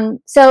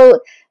 So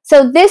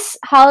this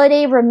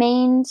holiday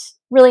remained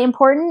really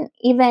important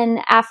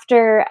even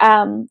after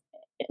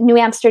New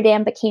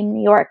Amsterdam became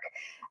New York,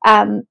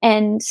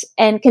 and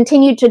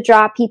continued to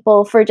draw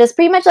people for just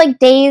pretty much like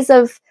days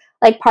of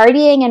like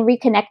partying and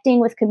reconnecting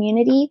with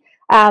community.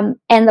 And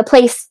the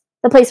place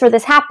where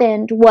this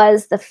happened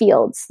was the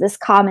fields, this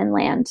common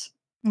land.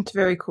 It's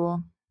very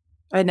cool.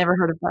 I'd never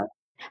heard of that.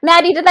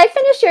 Maddie, did I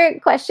finish your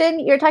question?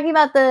 You're talking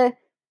about the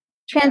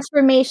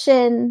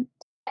transformation,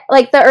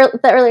 like the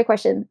earlier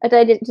question.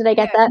 Did I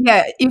get that?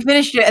 Yeah, you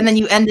finished it, and then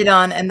you ended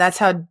on, and that's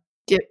how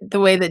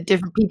the way that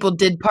different people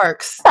did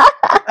parks.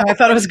 I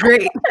thought it was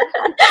great.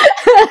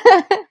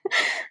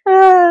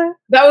 That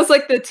was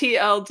like the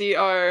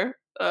TLDR.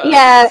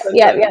 Yeah.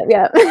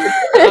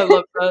 I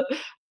love that.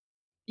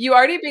 You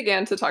already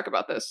began to talk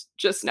about this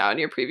just now in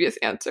your previous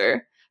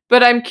answer,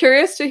 but I'm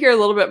curious to hear a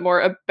little bit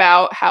more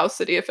about how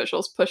city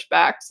officials pushed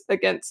back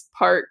against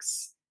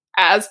parks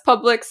as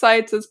public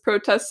sites, as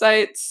protest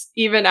sites,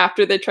 even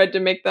after they tried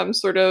to make them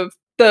sort of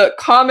the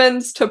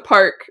commons to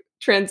park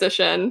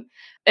transition.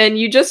 And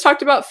you just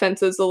talked about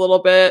fences a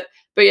little bit,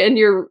 but in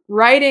your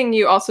writing,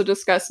 you also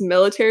discuss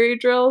military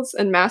drills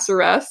and mass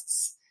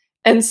arrests.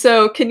 And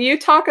so can you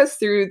talk us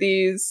through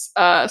these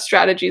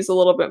strategies a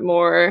little bit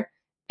more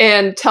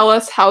and tell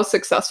us how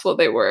successful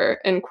they were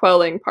in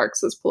quelling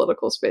parks as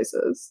political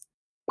spaces?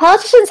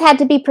 Politicians had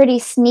to be pretty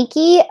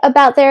sneaky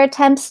about their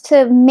attempts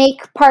to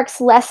make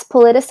parks less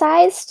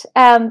politicized,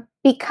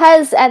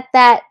 because at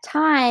that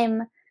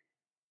time,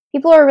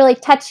 people were really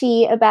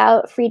touchy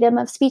about freedom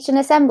of speech and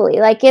assembly.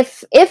 Like,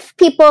 if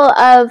people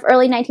of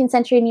early 19th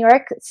century New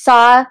York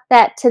saw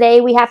that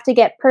today we have to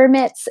get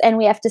permits and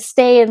we have to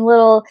stay in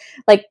little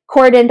like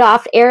cordoned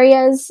off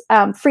areas,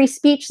 free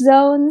speech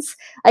zones,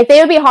 like they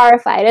would be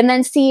horrified. And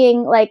then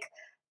seeing like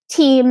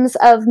teams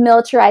of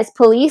militarized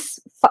police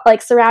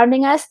like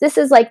surrounding us, this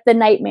is like the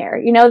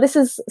nightmare,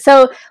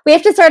 so we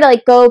have to sort of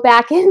like go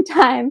back in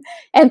time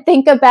and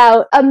think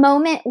about a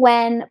moment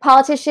when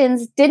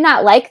politicians did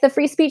not like the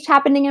free speech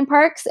happening in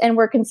parks and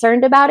were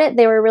concerned about it.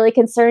 They were really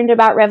concerned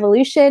about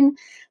revolution.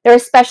 They were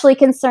especially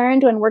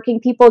concerned when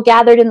working people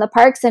gathered in the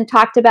parks and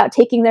talked about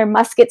taking their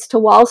muskets to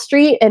Wall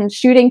Street and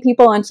shooting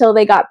people until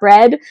they got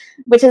bread,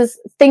 which is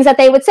things that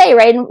they would say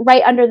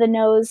right under the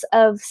nose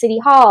of City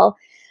Hall.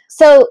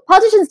 So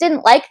politicians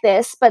didn't like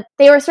this, but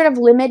they were sort of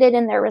limited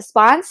in their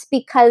response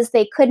because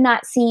they could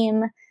not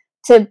seem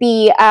to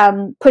be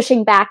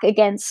pushing back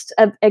against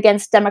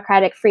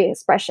democratic free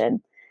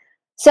expression.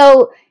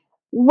 So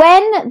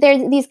when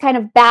there's these kind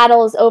of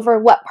battles over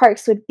what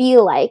parks would be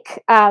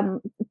like,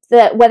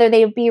 whether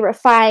they would be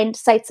refined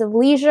sites of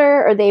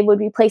leisure or they would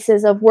be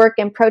places of work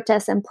and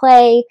protest and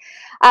play,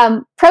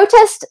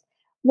 protest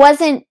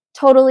wasn't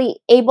totally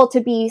able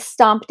to be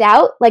stomped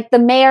out. Like, the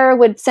mayor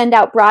would send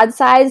out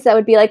broadsides that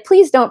would be like,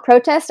 please don't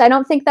protest. I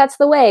don't think that's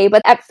the way.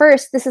 But at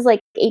first, this is like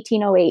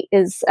 1808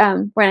 is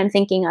when I'm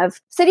thinking of.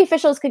 City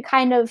officials could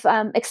kind of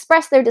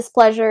express their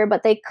displeasure,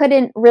 but they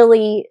couldn't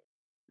really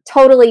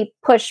totally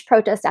push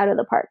protest out of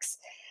the parks.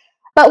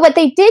 But what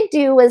they did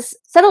do was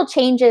subtle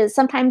changes,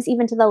 sometimes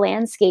even to the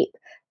landscape,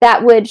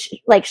 that would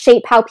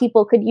shape how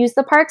people could use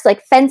the parks.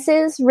 Like,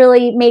 fences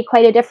really made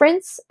quite a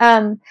difference.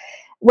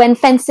 When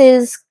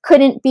fences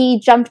couldn't be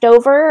jumped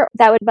over,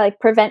 that would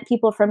prevent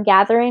people from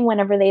gathering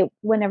whenever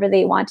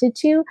they wanted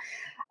to.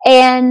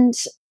 And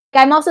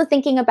I'm also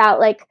thinking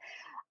about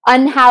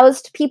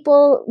unhoused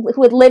people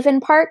who would live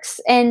in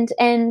parks, and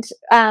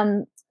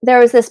there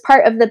was this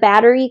part of the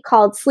Battery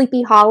called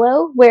Sleepy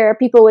Hollow where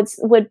people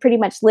would pretty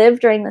much live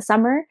during the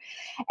summer.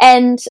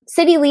 And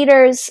city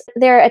leaders,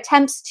 their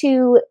attempts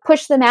to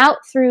push them out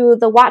through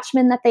the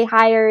watchmen that they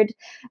hired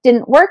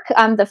didn't work.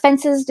 The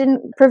fences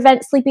didn't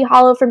prevent Sleepy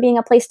Hollow from being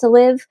a place to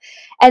live.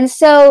 And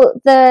so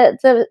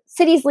the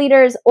city's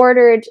leaders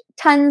ordered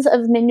tons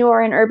of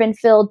manure and urban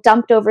fill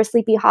dumped over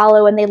Sleepy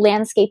Hollow, and they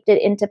landscaped it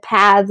into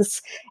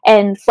paths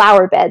and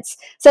flower beds.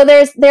 So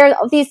there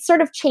are these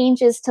sort of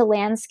changes to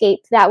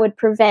landscape that would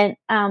prevent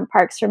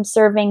parks from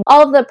serving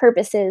all of the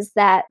purposes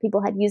that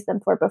people had used them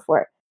for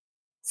before.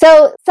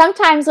 So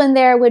sometimes when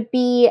there would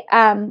be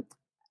an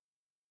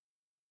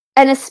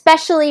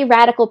especially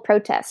radical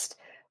protest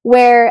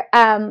where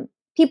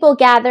people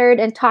gathered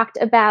and talked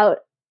about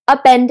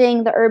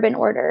upending the urban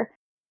order,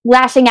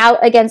 lashing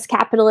out against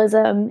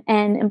capitalism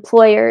and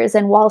employers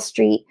and Wall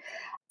Street,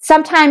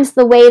 sometimes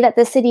the way that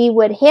the city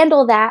would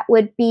handle that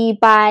would be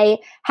by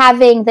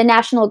having the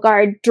National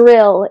Guard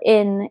drill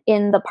in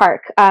the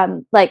park,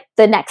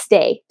 the next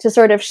day, to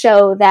sort of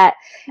show that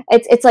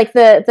it's like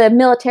the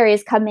military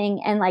is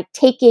coming and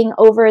taking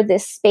over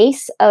this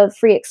space of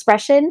free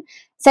expression.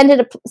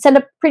 send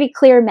a pretty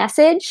clear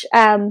message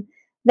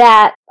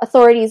that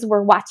authorities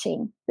were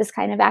watching this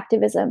kind of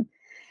activism.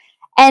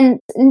 And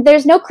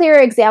there's no clearer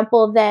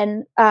example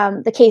than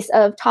the case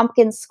of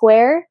Tompkins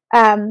Square,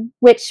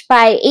 which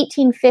by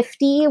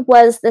 1850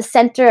 was the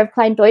center of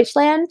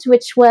Kleindeutschland,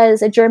 which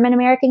was a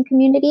German-American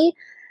community.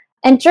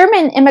 And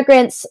German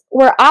immigrants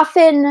were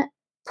often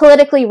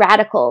politically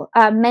radical.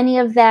 Many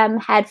of them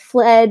had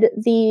fled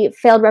the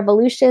failed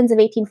revolutions of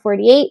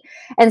 1848,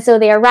 and so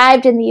they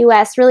arrived in the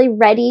U.S. really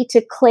ready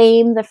to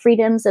claim the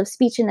freedoms of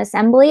speech and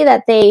assembly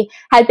that they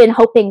had been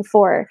hoping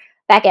for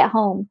back at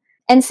home.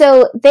 And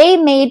so they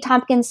made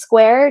Tompkins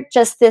Square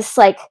just this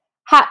like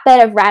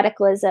hotbed of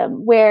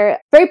radicalism, where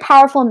very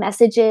powerful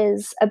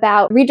messages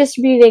about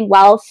redistributing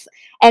wealth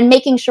and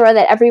making sure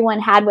that everyone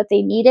had what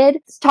they needed.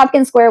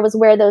 Tompkins Square was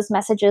where those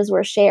messages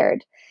were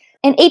shared.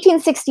 In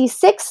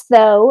 1866,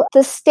 though,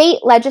 the state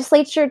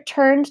legislature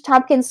turned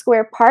Tompkins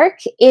Square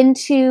Park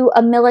into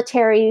a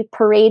military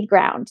parade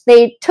ground.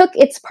 They took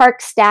its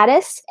park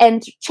status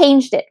and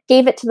changed it,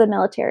 gave it to the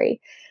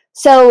military.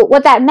 So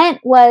what that meant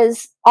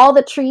was all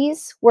the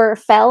trees were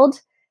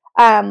felled,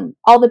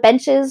 all the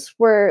benches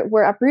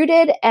were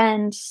uprooted,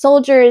 and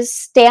soldiers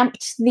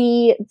stamped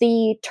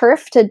the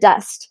turf to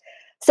dust.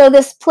 So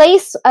this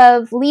place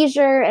of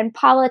leisure and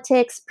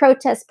politics,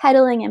 protest,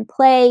 peddling, and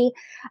play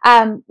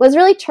was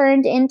really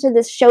turned into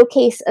this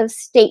showcase of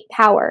state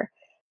power.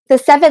 The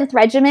 7th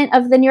Regiment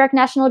of the New York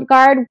National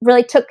Guard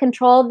really took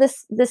control of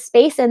this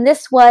space, and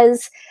this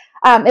was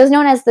it was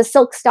known as the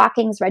Silk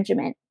Stockings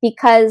Regiment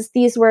because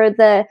these were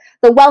the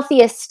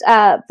wealthiest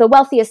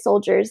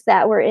soldiers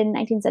that were in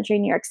 19th century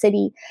New York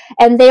City,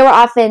 and they were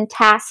often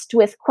tasked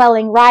with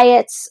quelling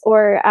riots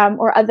or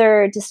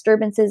other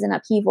disturbances and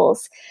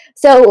upheavals.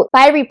 So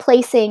by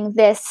replacing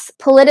this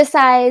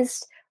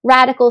politicized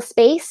radical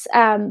space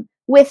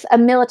with a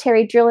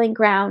military drilling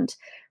ground,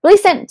 really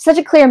sent such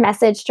a clear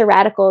message to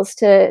radicals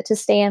to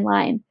stay in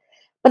line.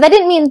 But that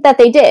didn't mean that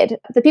they did.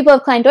 The people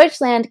of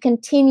Kleindeutschland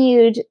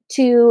continued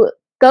to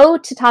go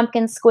to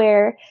Tompkins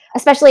Square,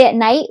 especially at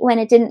night when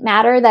it didn't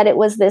matter that it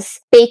was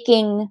this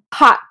baking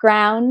hot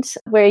ground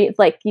where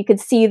you could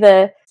see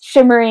the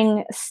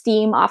shimmering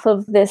steam off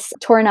of this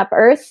torn up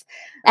earth.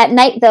 At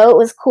night, though, it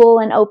was cool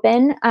and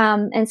open,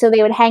 and so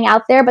they would hang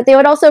out there, but they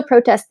would also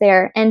protest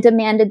there and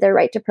demanded their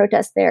right to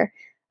protest there.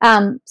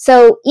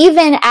 So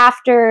even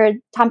after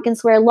Tompkins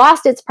Square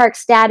lost its park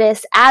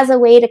status as a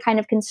way to kind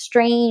of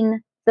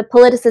constrain the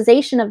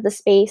politicization of the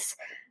space,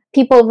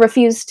 people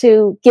refused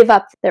to give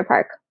up their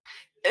park.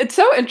 It's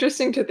so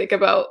interesting to think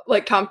about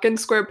like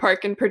Tompkins Square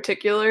Park in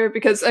particular,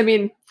 because I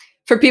mean,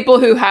 for people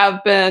who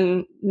have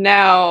been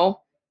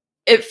now,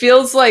 it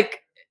feels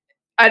like,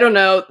 I don't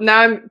know, now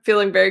I'm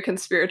feeling very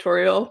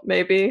conspiratorial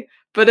maybe,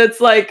 but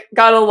it's like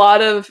got a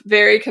lot of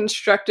very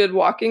constructed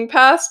walking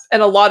paths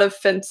and a lot of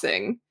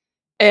fencing.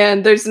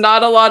 And there's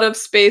not a lot of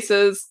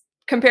spaces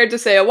compared to,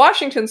 say, a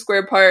Washington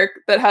Square Park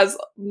that has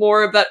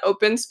more of that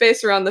open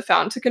space around the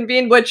fountain to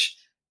convene, which,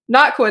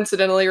 not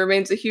coincidentally,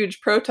 remains a huge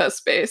protest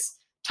space.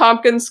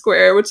 Tompkins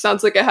Square, which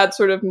sounds like it had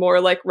sort of more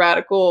like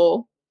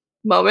radical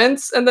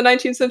moments in the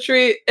 19th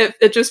century,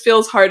 it just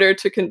feels harder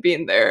to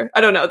convene there.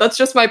 I don't know. That's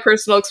just my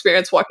personal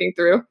experience walking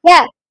through.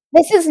 Yeah,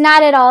 this is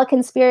not at all a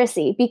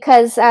conspiracy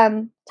because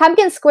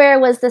Tompkins Square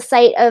was the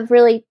site of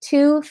really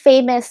two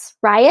famous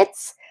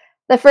riots.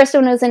 The first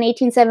one was in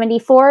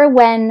 1874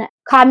 when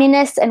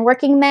communists and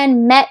working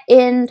men met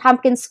in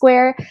Tompkins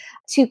Square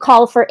to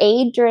call for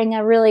aid during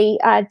a really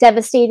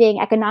devastating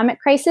economic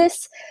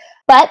crisis.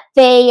 But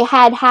they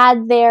had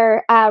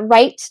their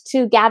right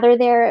to gather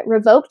there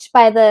revoked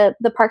by the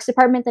Parks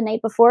Department the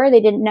night before. They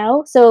didn't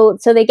know. So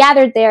they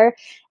gathered there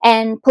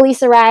and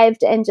police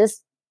arrived and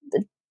just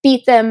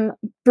beat them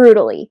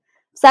brutally.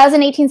 So that was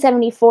in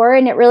 1874,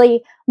 and it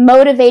really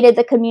motivated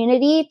the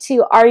community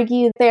to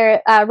argue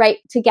their right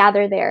to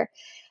gather there.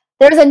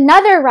 There was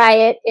another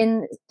riot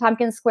in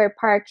Tompkins Square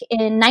Park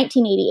in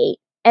 1988,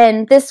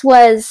 and this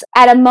was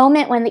at a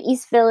moment when the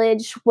East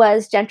Village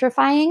was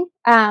gentrifying.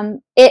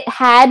 It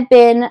had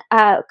been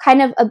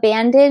kind of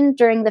abandoned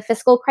during the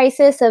fiscal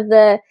crisis of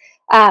the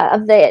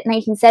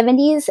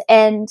 1970s,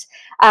 and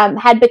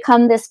had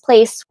become this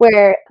place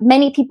where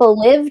many people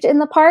lived in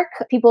the park.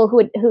 People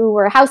who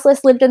were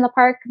houseless lived in the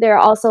park. There are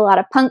also a lot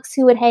of punks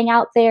who would hang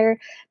out there.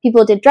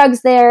 People did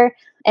drugs there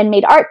and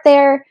made art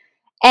there.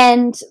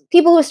 And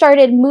people who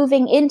started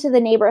moving into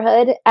the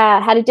neighborhood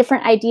had a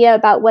different idea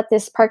about what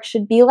this park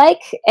should be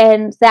like,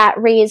 and that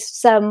raised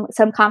some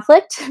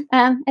conflict,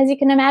 as you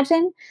can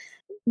imagine.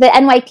 The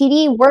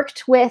NYPD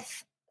worked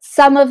with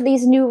some of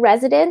these new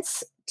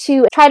residents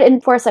to try to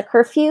enforce a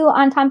curfew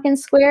on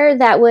Tompkins Square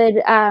that would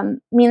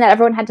mean that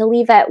everyone had to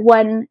leave at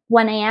 1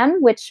 a.m.,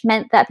 which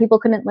meant that people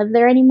couldn't live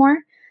there anymore.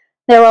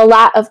 There were a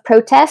lot of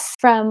protests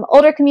from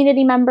older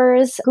community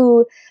members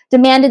who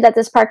demanded that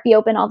this park be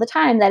open all the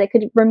time, that it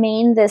could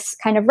remain this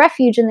kind of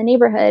refuge in the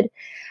neighborhood.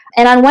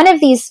 And on one of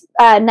these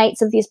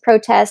nights of these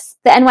protests,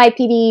 the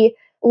NYPD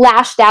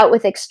lashed out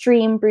with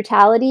extreme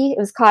brutality. It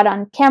was caught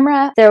on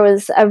camera. There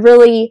was a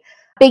really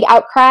big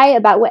outcry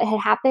about what had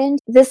happened.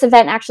 This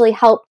event actually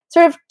helped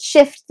sort of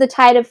shift the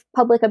tide of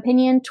public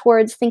opinion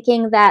towards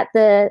thinking that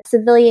the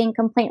Civilian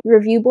Complaint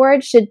Review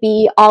Board should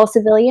be all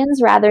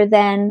civilians rather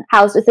than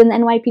housed within the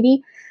NYPD.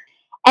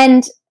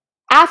 And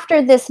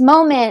after this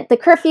moment, the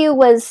curfew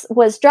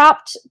was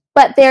dropped,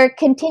 but there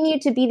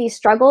continued to be these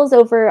struggles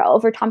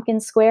over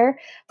Tompkins Square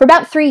for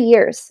about 3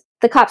 years.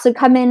 The cops would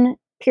come in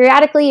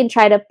periodically and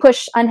try to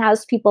push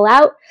unhoused people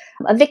out,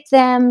 evict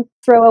them,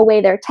 throw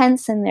away their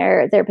tents and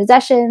their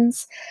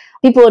possessions.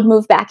 People would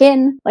move back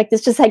in. Like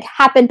this just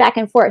happened back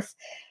and forth.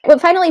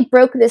 What finally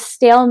broke this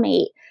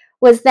stalemate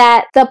was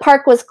that the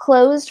park was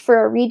closed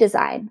for a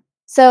redesign.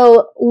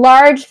 So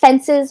large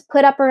fences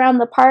put up around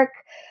the park.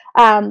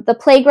 The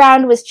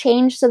playground was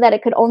changed so that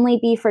it could only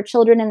be for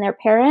children and their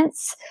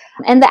parents.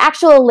 And the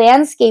actual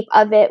landscape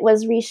of it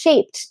was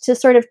reshaped to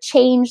sort of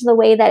change the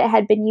way that it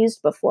had been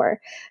used before.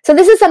 So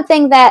this is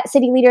something that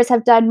city leaders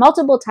have done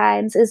multiple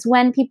times, is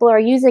when people are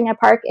using a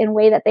park in a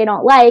way that they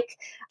don't like,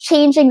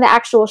 changing the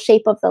actual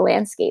shape of the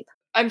landscape.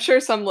 I'm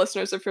sure some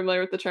listeners are familiar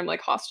with the term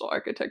like hostile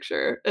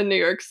architecture in New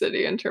York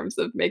City in terms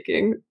of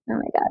making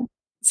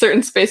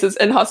certain spaces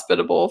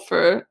inhospitable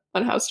for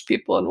unhoused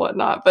people and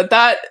whatnot. But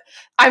that,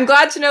 I'm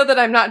glad to know that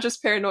I'm not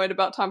just paranoid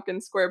about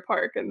Tompkins Square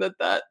Park, and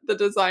that the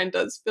design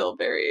does feel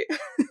very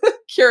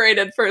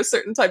curated for a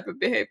certain type of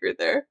behavior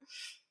there.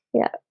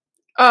 Yeah.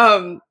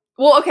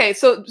 Well, okay,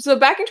 so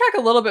backing track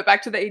a little bit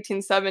back to the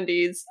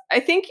 1870s,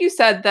 I think you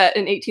said that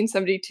in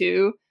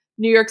 1872,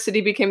 New York City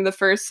became the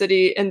first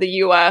city in the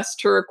US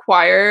to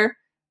require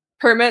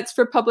permits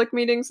for public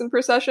meetings and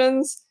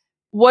processions.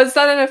 Was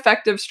that an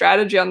effective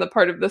strategy on the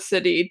part of the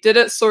city? Did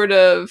it sort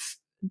of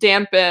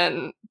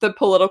dampen the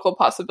political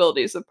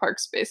possibilities of park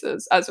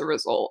spaces as a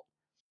result?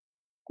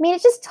 I mean,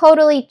 it just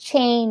totally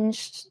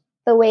changed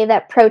the way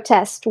that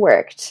protest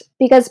worked.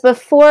 Because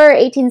before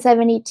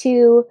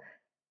 1872,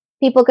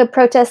 people could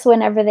protest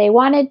whenever they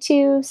wanted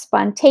to,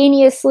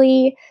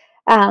 spontaneously.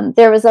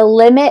 There was a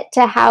limit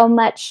to how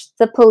much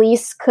the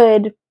police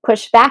could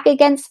push back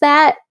against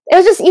that. It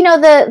was just,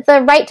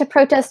 the right to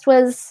protest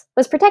was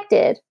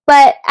protected.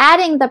 But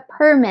adding the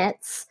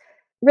permits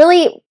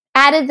really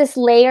added this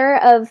layer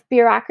of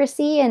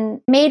bureaucracy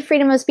and made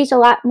freedom of speech a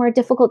lot more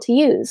difficult to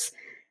use.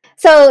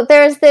 So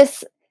there's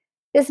this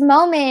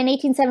moment in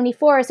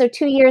 1874, so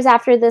 2 years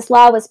after this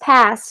law was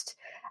passed,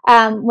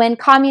 when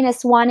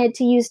communists wanted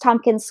to use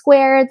Tompkins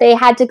Square, they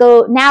had to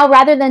go, now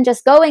rather than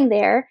just going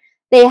there,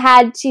 they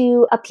had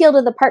to appeal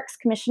to the parks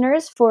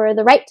commissioners for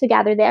the right to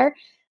gather there.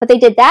 But they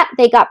did that.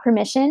 They got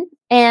permission.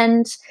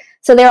 And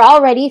so they're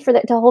all ready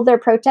to hold their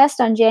protest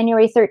on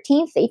January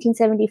 13th,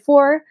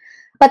 1874.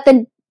 But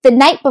the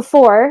night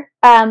before,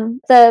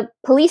 the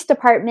police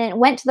department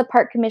went to the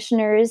park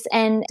commissioners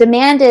and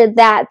demanded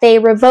that they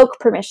revoke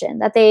permission,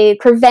 that they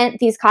prevent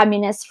these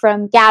communists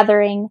from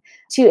gathering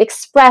to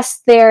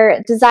express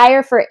their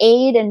desire for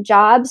aid and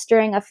jobs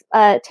during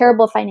a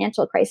terrible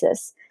financial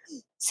crisis.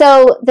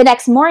 So the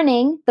next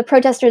morning, the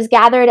protesters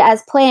gathered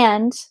as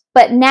planned,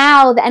 but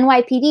now the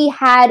NYPD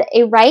had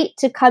a right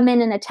to come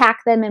in and attack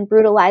them and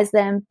brutalize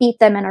them, beat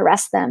them and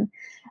arrest them.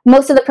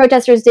 Most of the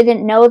protesters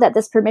didn't know that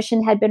this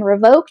permission had been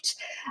revoked.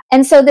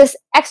 And so this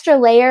extra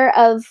layer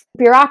of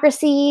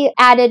bureaucracy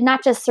added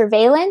not just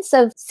surveillance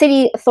of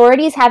city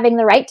authorities having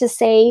the right to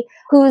say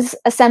whose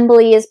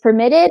assembly is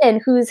permitted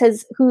and whose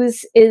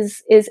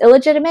is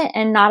illegitimate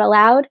and not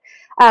allowed,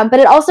 but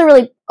it also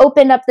really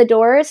opened up the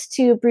doors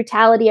to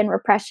brutality and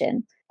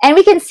repression. And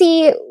we can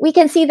see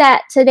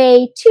that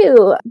today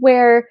too,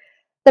 where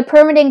the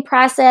permitting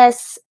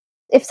process,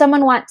 if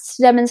someone wants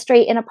to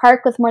demonstrate in a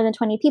park with more than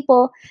 20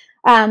 people,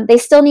 they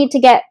still need to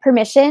get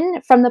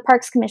permission from the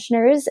parks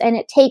commissioners, and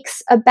it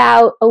takes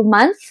about a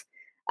month,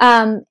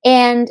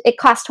 and it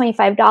costs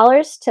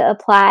 $25 to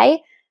apply.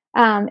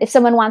 If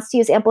someone wants to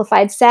use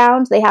amplified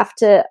sound, they have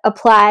to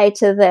apply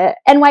to the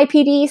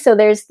NYPD. So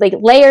there's like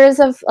layers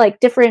of like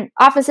different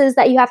offices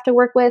that you have to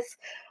work with.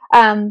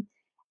 And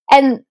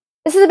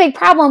this is a big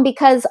problem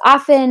because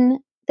often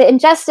the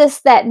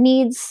injustice that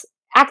needs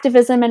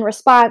activism and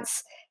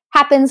response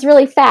happens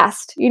really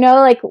fast.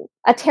 Like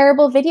a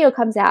terrible video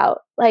comes out,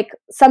 like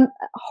some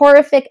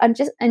horrific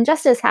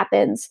injustice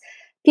happens.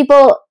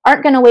 People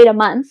aren't going to wait a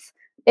month.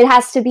 It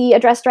has to be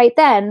addressed right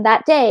then,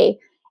 that day.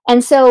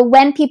 And so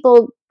when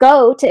people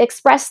go to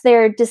express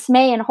their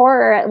dismay and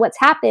horror at what's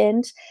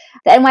happened,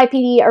 the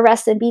NYPD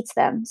arrests and beats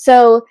them.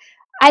 So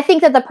I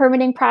think that the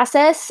permitting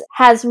process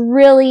has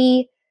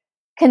really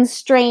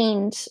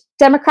constrained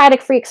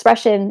democratic free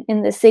expression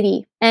in the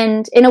city,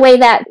 and in a way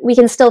that we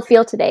can still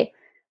feel today.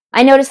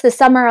 I noticed this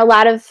summer a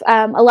lot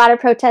of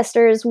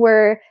protesters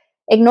were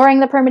ignoring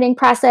the permitting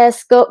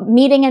process,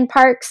 meeting in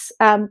parks,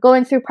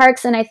 going through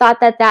parks, and I thought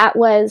that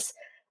was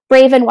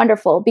brave and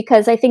wonderful,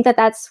 because I think that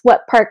that's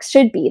what parks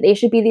should be. They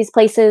should be these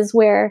places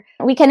where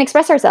we can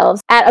express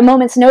ourselves at a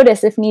moment's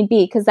notice if need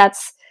be, because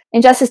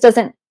injustice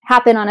doesn't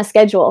happen on a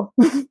schedule.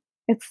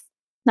 It's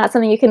not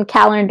something you can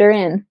calendar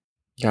in.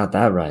 Got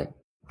that right.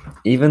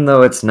 Even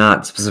though it's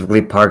not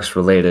specifically parks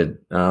related,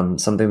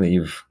 something that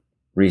you've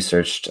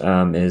researched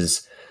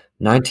is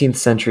 19th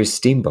century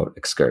steamboat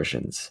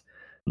excursions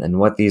and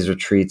what these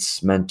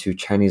retreats meant to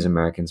Chinese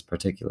Americans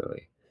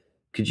particularly.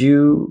 Could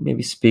you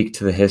maybe speak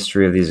to the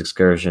history of these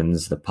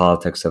excursions, the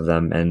politics of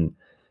them,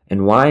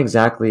 and why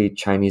exactly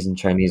Chinese and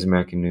Chinese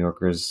American New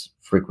Yorkers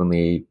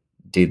frequently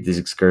did these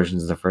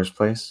excursions in the first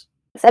place?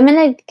 So I'm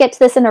going to get to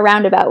this in a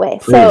roundabout way.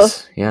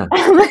 Please, yeah.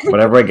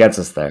 Whatever it gets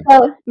us there.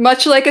 So,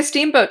 Much like a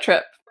steamboat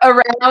trip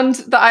around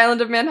the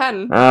island of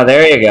Manhattan. Ah,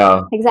 there you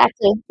go.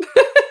 Exactly.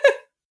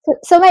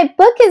 So my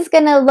book is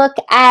going to look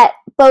at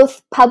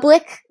both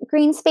public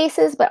green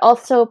spaces, but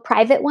also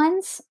private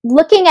ones,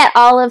 looking at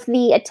all of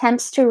the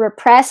attempts to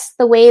repress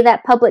the way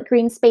that public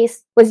green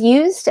space was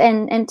used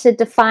and to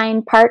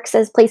define parks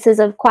as places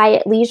of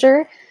quiet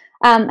leisure.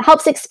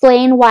 Helps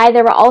explain why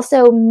there were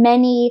also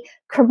many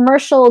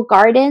commercial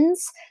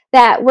gardens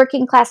that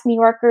working class New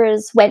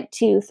Yorkers went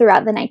to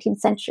throughout the 19th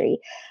century.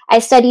 I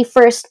study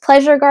first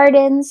pleasure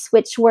gardens,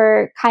 which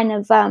were kind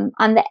of on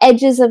the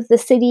edges of the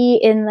city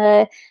in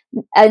the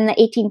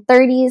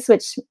 1830s,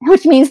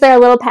 which means they're a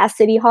little past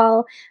City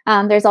Hall.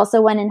 There's also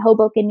one in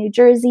Hoboken, New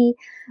Jersey.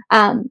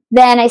 Then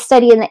I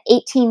study in the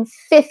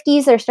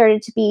 1850s. There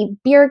started to be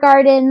beer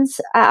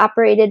gardens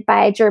operated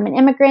by German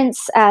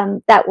immigrants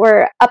that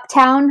were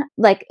uptown,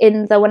 like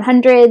in the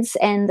 100s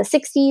and the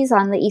 60s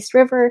on the East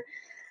River.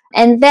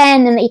 And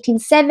then in the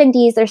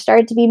 1870s, there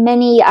started to be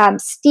many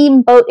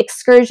steamboat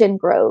excursion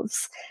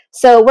groves.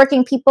 So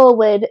working people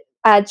would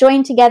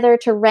join together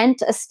to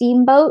rent a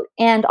steamboat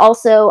and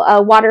also a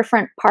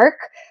waterfront park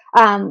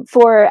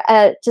for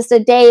just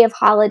a day of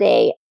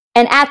holiday.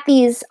 And at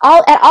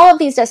all of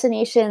these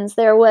destinations,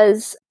 there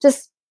was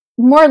just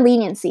more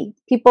leniency.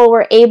 People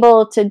were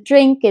able to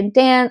drink and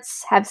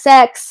dance, have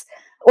sex,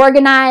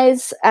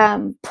 organize,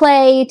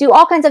 play, do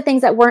all kinds of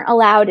things that weren't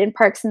allowed in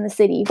parks in the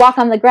city. Walk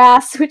on the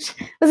grass, which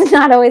was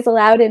not always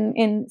allowed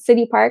in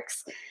city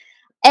parks.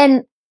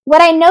 And what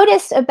I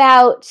noticed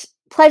about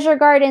pleasure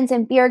gardens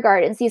and beer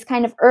gardens, these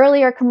kind of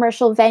earlier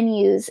commercial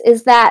venues,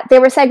 is that they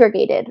were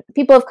segregated.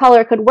 People of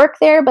color could work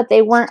there, but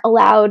they weren't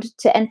allowed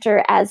to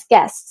enter as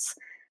guests.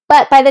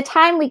 But by the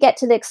time we get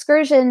to the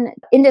excursion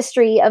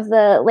industry of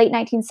the late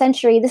 19th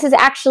century, this is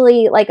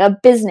actually like a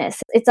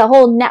business. It's a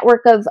whole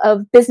network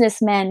of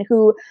businessmen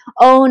who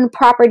own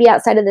property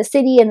outside of the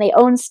city, and they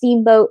own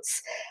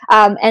steamboats.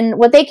 And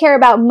what they care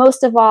about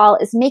most of all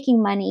is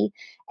making money.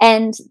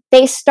 And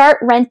they start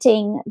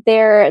renting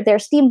their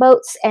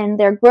steamboats and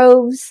their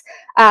groves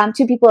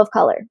to people of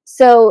color.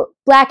 So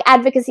Black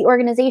advocacy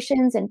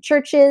organizations and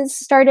churches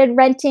started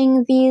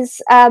renting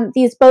these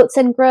boats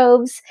and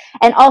groves,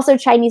 and also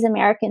Chinese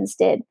Americans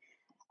did.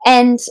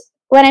 And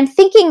when I'm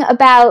thinking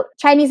about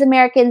Chinese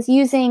Americans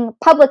using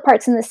public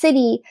parks in the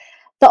city,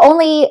 the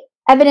only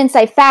evidence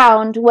I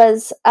found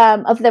was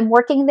of them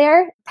working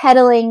there,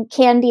 peddling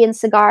candy and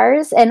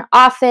cigars, and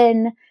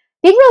often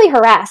being really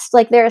harassed.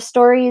 Like there are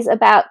stories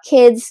about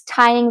kids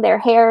tying their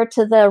hair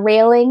to the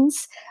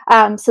railings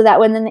so that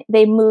when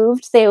they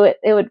moved, it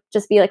would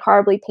just be like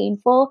horribly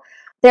painful.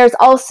 There's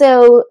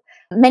also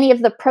many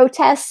of the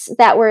protests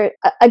that were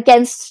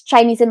against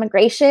Chinese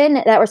immigration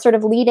that were sort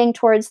of leading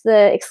towards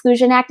the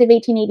Exclusion Act of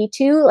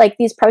 1882. Like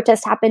these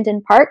protests happened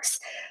in parks.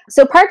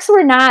 So parks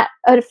were not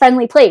a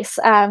friendly place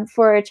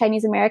for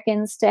Chinese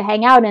Americans to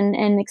hang out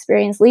and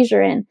experience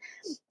leisure in.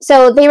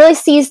 So they really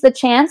seized the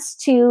chance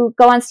to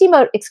go on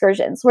steamboat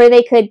excursions where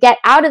they could get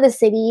out of the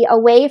city,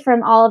 away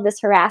from all of this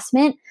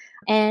harassment,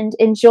 and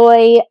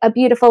enjoy a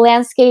beautiful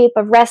landscape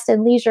of rest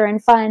and leisure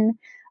and fun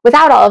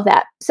without all of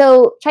that.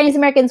 So Chinese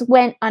Americans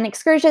went on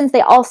excursions.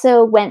 They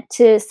also went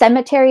to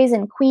cemeteries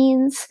in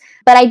Queens,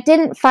 but I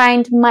didn't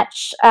find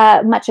much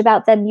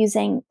about them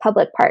using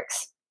public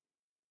parks.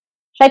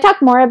 Should I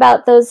talk more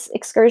about those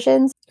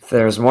excursions? If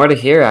there's more to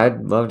hear,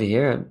 I'd love to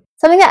hear it.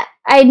 Something that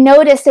I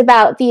noticed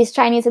about these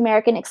Chinese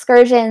American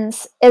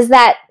excursions is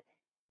that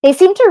they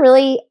seem to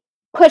really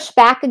push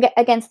back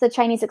against the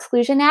Chinese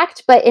Exclusion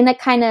Act, but in a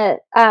kind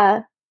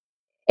of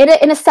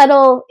in a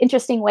subtle,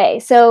 interesting way.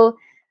 So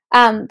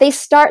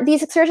these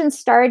excursions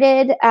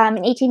started in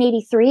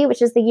 1883,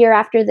 which is the year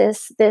after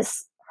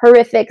this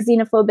horrific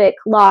xenophobic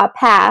law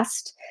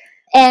passed,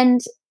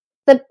 and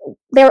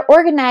they're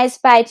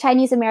organized by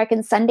Chinese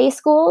American Sunday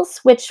schools,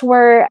 which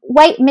were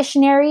white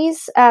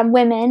missionaries.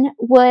 Women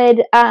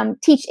would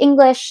teach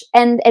English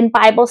and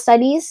Bible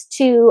studies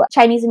to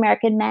Chinese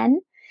American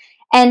men.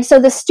 And so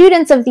the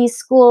students of these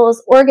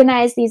schools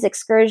organized these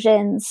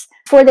excursions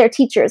for their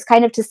teachers,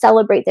 kind of to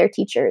celebrate their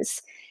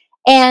teachers.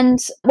 And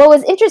what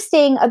was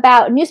interesting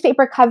about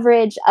newspaper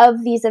coverage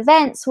of these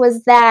events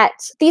was that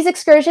these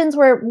excursions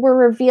were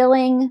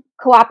revealing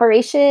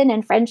cooperation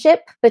and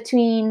friendship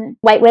between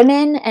white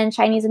women and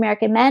Chinese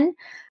American men,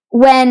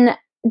 when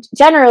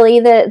generally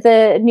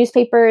the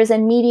newspapers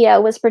and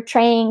media was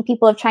portraying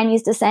people of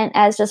Chinese descent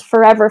as just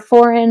forever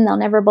foreign. They'll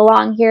never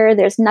belong here.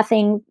 There's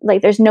nothing,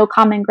 like there's no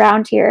common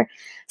ground here.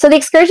 So the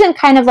excursion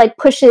kind of like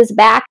pushes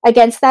back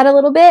against that a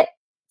little bit.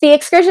 the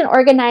excursion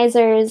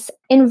organizers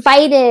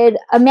invited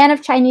a man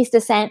of Chinese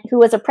descent who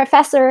was a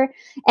professor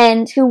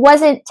and who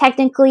wasn't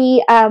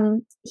technically,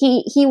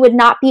 he would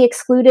not be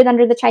excluded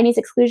under the Chinese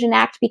Exclusion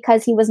Act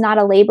because he was not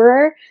a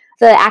laborer.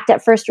 The act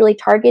at first really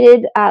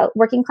targeted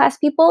working class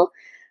people.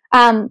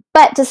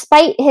 But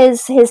despite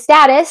his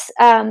status,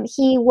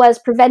 he was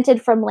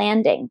prevented from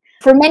landing.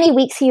 For many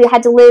weeks, he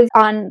had to live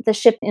on the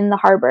ship in the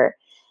harbor.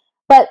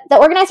 But the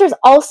organizers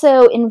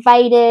also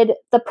invited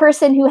the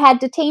person who had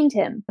detained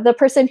him, the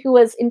person who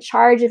was in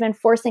charge of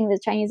enforcing the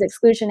Chinese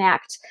Exclusion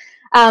Act.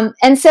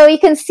 And so you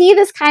can see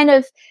this kind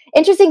of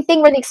interesting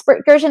thing where the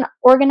excursion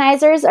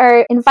organizers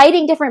are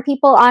inviting different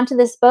people onto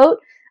this boat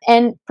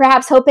and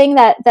perhaps hoping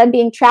that them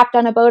being trapped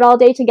on a boat all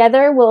day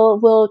together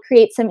will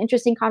create some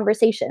interesting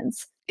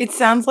conversations. It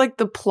sounds like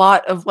the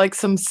plot of like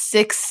some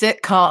sick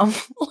sitcom.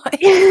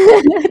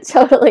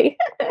 Totally.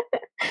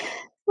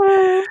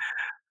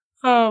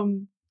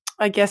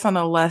 I guess on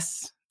a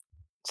less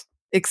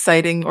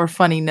exciting or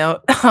funny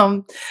note,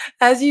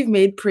 as you've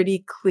made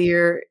pretty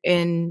clear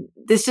in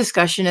this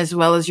discussion as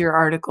well as your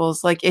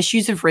articles, like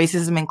issues of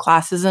racism and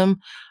classism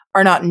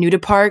are not new to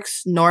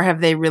parks, nor have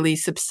they really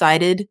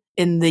subsided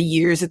in the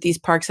years that these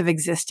parks have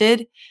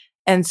existed.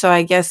 And so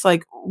I guess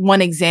like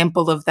one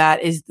example of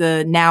that is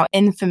the now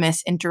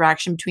infamous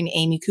interaction between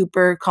Amy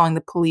Cooper calling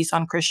the police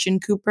on Christian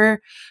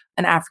Cooper,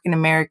 an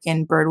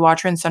African-American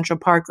birdwatcher in Central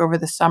Park over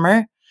the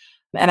summer.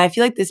 And I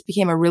feel like this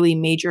became a really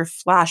major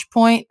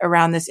flashpoint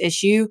around this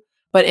issue.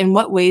 But in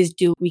what ways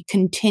do we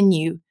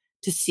continue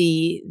to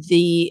see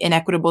the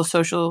inequitable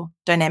social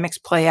dynamics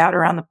play out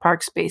around the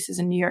park spaces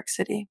in New York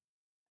City?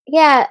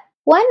 Yeah,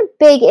 one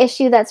big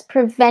issue that's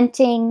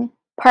preventing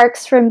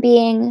parks from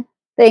being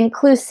the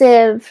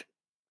inclusive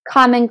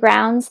common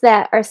grounds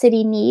that our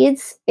city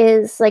needs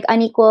is like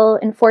unequal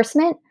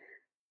enforcement.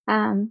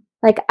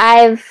 Like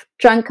I've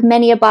drunk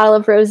many a bottle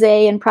of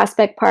rosé in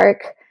Prospect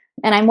Park,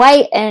 and I'm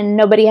white and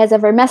nobody has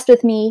ever messed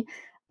with me.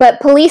 But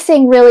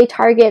policing really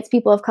targets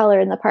people of color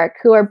in the park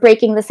who are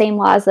breaking the same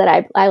laws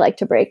that I like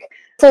to break.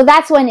 So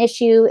that's one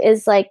issue,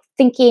 is like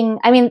thinking,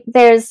 I mean,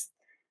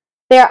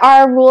 there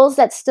are rules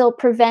that still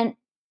prevent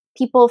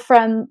people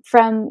from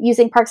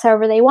using parks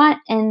however they want.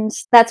 And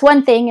that's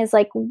one thing, is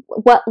like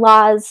what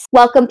laws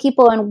welcome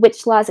people and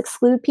which laws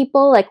exclude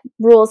people. Like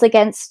rules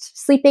against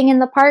sleeping in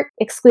the park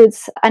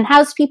excludes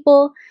unhoused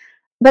people.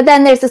 But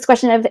then there's this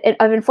question of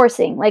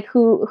enforcing, like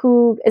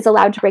who is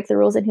allowed to break the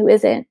rules and who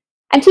isn't.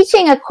 I'm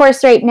teaching a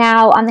course right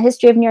now on the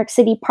history of New York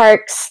City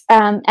parks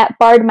at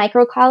Bard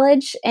Micro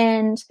College.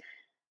 And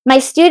my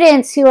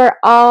students, who are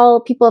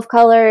all people of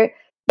color,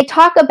 they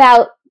talk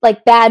about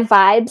like bad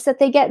vibes that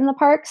they get in the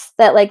parks,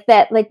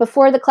 that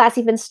before the class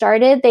even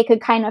started, they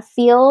could kind of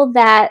feel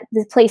that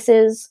the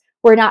places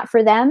were not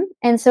for them.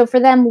 And so for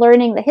them,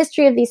 learning the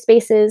history of these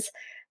spaces,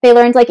 they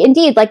learned like,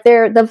 indeed, like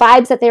the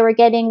vibes that they were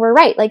getting were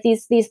right. Like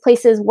these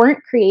places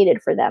weren't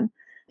created for them.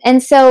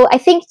 And so I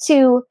think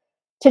to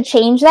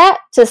change that,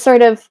 to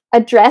sort of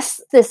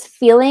address this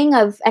feeling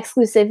of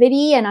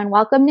exclusivity and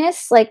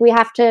unwelcomeness, like we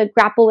have to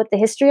grapple with the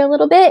history a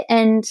little bit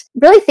and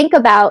really think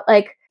about,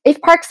 like, if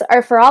parks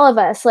are for all of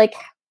us, like,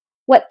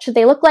 what should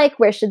they look like?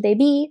 Where should they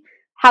be?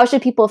 How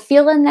should people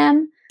feel in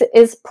them?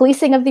 Is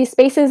policing of these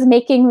spaces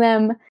making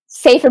them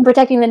safe and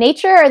protecting the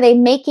nature? Or are they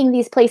making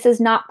these places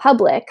not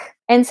public?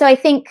 And so I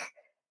think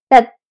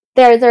that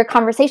there are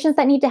conversations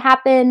that need to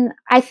happen.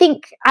 I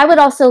think I would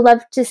also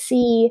love to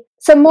see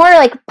some more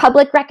like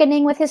public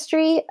reckoning with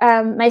history.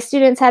 My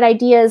students had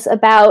ideas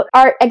about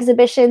art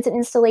exhibitions and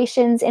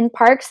installations in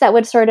parks that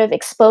would sort of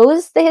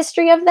expose the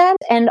history of them,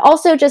 and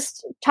also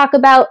just talk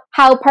about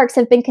how parks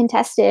have been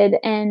contested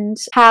and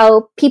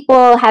how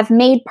people have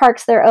made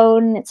parks their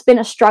own. It's been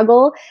a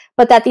struggle,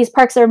 but that these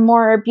parks are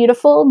more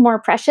beautiful, more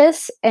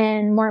precious,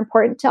 and more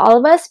important to all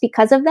of us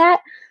because of that.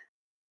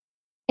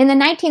 In the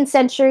 19th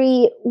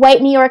century,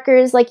 white New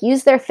Yorkers like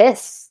used their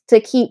fists to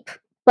keep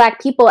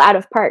Black people out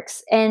of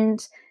parks.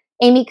 And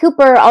Amy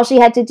Cooper, all she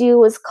had to do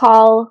was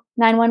call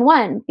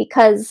 911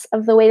 because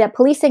of the way that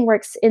policing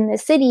works in the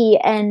city.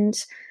 And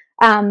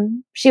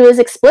she was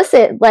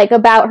explicit like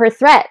about her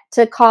threat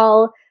to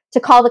call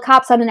the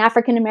cops on an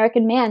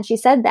African-American man. She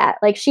said that,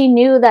 like, she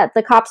knew that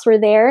the cops were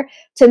there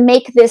to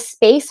make this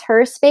space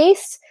her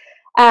space.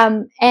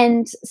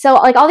 And so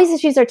like all these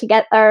issues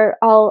are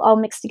all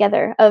mixed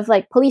together, of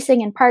like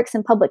policing and parks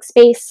and public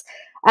space.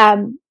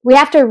 We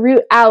have to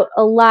root out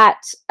a lot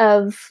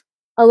of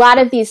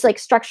these like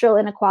structural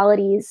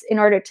inequalities in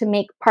order to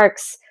make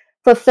parks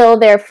fulfill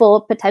their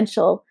full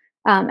potential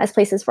as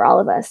places for all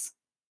of us.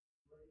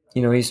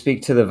 You know, you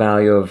speak to the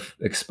value of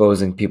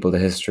exposing people to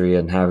history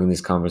and having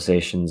these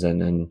conversations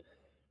and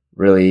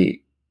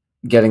really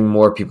getting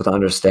more people to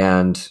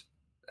understand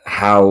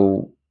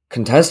how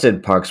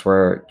contested parks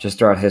were just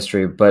throughout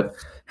history. But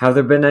have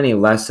there been any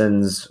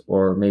lessons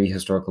or maybe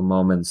historical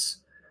moments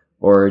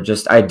or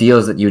just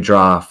ideals that you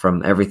draw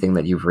from everything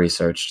that you've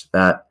researched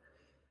that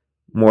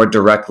more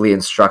directly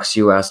instructs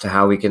you as to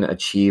how we can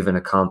achieve and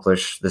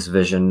accomplish this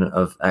vision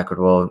of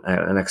equitable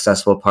and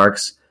accessible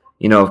parks?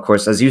 You know, of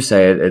course, as you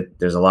say,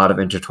 there's a lot of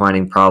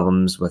intertwining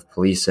problems with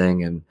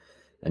policing and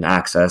and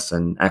access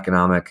and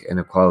economic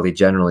inequality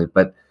generally.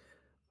 But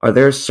are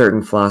there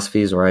certain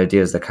philosophies or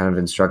ideas that kind of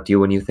instruct you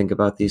when you think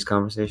about these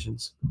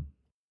conversations?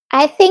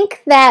 I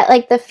think that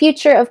like the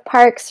future of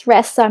parks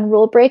rests on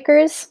rule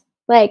breakers,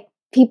 like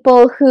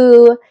people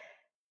who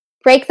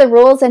break the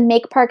rules and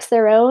make parks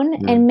their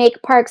own and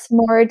make parks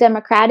more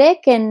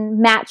democratic and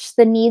match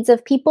the needs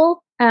of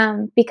people,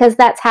 because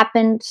that's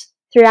happened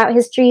throughout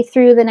history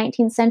through the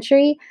 19th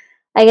century.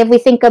 Like if we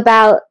think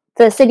about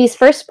the city's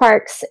first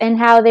parks and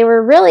how they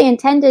were really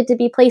intended to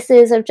be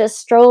places of just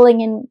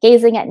strolling and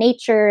gazing at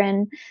nature,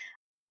 and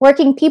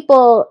working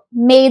people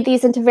made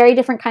these into very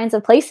different kinds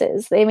of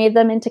places. They made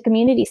them into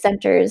community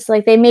centers.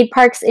 Like they made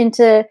parks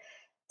into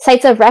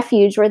sites of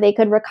refuge where they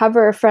could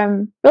recover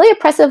from really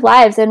oppressive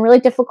lives and really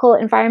difficult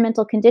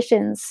environmental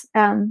conditions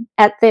in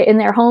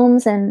their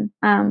homes and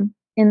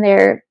in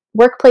their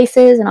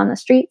workplaces and on the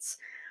streets.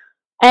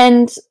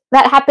 And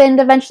that happened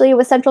eventually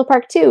with Central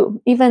Park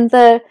too. Even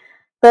the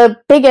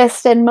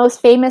biggest and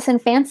most famous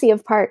and fancy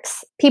of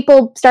parks,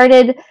 people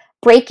started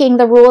breaking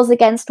the rules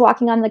against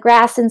walking on the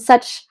grass in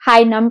such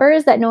high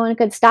numbers that no one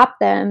could stop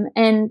them.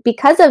 And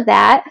because of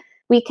that,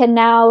 we can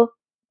now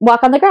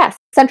walk on the grass.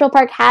 Central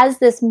Park has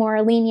this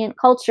more lenient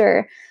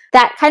culture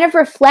that kind of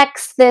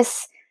reflects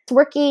this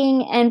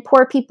working and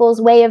poor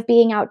people's way of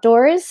being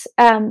outdoors.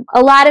 A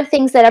lot of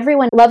things that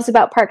everyone loves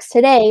about parks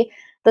today,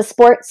 the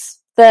sports,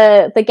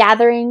 the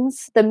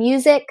gatherings, the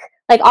music,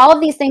 like all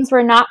of these things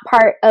were not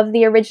part of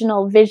the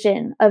original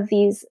vision of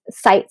these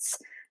sites.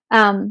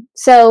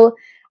 So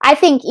I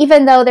think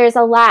even though there's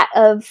a lot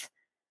of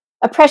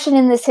oppression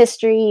in this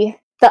history,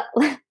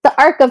 the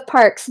arc of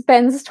parks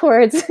bends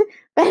towards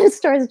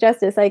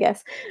justice, I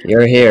guess.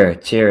 You're here.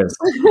 Cheers.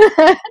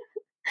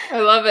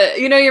 I love it.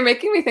 You know, you're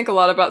making me think a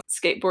lot about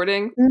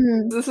skateboarding.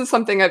 Mm. This is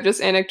something I've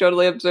just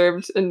anecdotally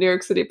observed in New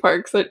York City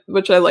parks,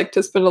 which I like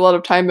to spend a lot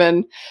of time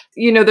in.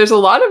 You know, there's a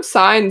lot of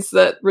signs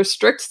that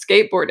restrict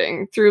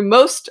skateboarding through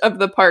most of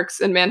the parks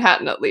in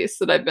Manhattan, at least,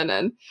 that I've been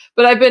in.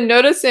 But I've been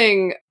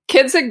noticing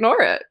kids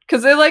ignore it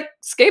because they like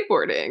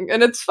skateboarding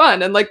and it's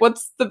fun. And like,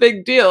 what's the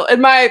big deal?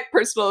 In my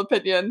personal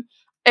opinion.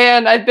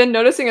 And I've been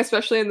noticing,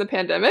 especially in the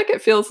pandemic,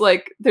 it feels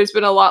like there's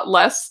been a lot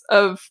less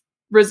of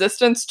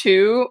resistance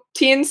to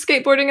teens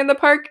skateboarding in the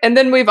park. And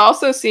then we've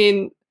also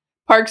seen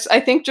parks, I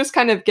think, just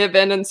kind of give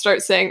in and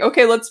start saying,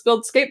 okay, let's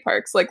build skate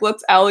parks. Like,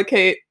 let's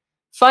allocate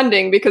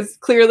funding because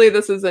clearly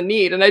this is a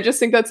need. And I just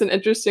think that's an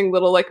interesting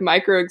little like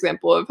micro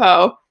example of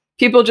how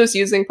people just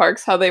using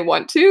parks how they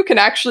want to can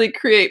actually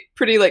create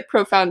pretty like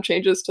profound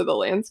changes to the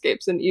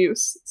landscapes and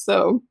use.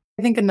 So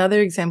I think another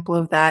example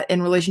of that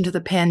in relation to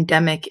the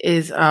pandemic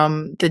is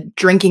the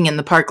drinking in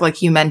the park,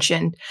 like you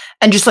mentioned,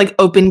 and just like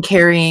open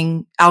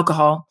carrying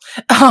alcohol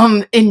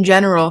in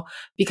general,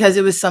 because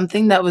it was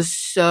something that was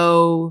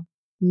so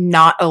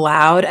not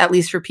allowed, at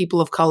least for people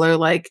of color.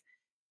 Like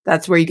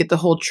that's where you get the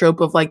whole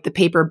trope of like the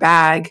paper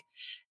bag.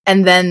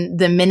 And then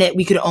the minute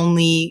we could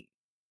only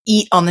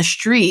eat on the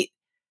street,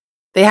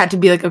 they had to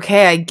be like,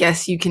 okay, I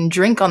guess you can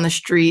drink on the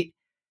street.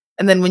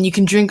 And then when you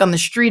can drink on the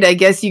street, I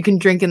guess you can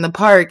drink in the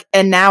park.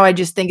 And now I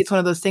just think it's one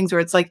of those things where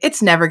it's like,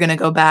 it's never going to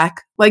go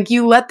back. Like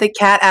you let the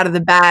cat out of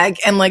the bag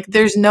and like,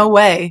 there's no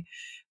way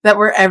that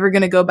we're ever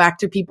going to go back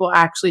to people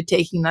actually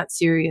taking that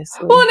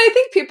seriously. Well, and I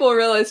think people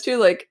realize too,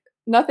 like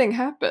nothing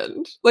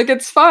happened. Like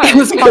it's fine. It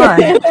was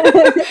fine.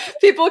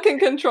 People can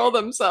control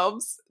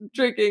themselves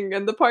drinking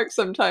in the park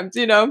sometimes,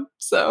 you know?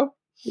 So,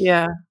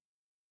 yeah.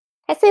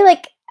 I say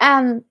like,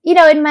 you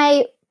know, in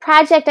my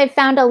project, I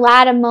found a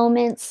lot of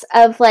moments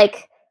of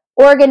like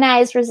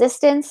organized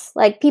resistance,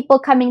 like people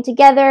coming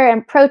together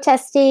and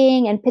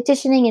protesting and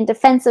petitioning in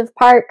defense of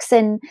parks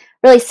and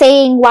really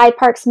saying why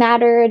parks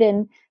mattered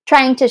and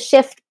trying to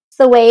shift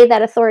the way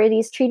that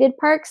authorities treated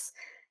parks.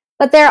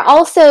 But there are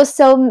also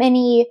so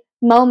many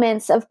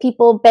moments of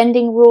people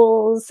bending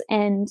rules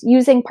and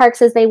using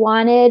parks as they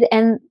wanted,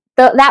 and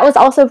that was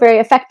also very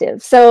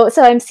effective. So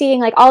I'm seeing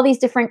like all these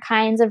different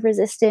kinds of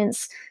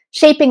resistance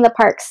shaping the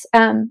parks.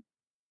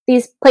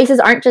 These places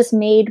aren't just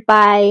made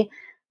by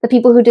the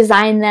people who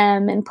design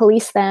them and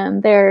police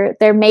them.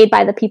 They're made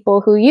by the people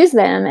who use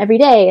them every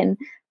day and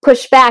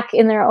push back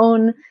in their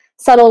own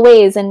subtle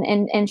ways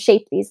and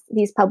shape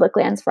these public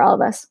lands for all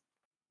of us.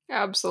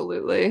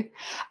 Absolutely.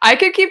 I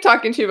could keep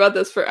talking to you about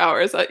this for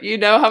hours. You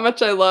know how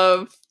much I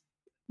love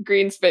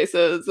green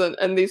spaces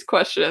and these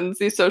questions,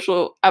 these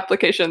social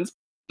applications.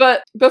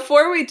 But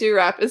before we do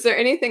wrap, is there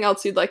anything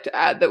else you'd like to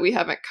add that we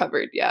haven't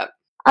covered yet?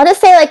 I'll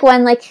just say like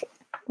one like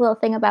little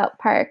thing about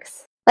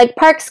parks. Like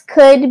parks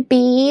could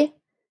be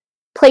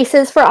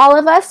places for all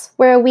of us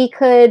where we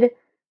could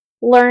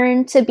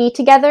learn to be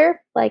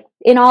together, like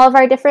in all of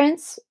our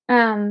difference,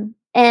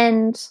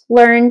 and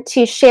learn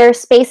to share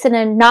space in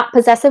a not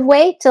possessive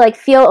way, to like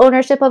feel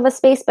ownership of a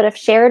space, but of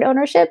shared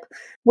ownership,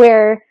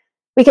 where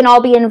we can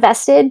all be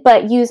invested,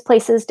 but use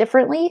places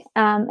differently,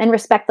 and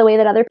respect the way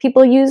that other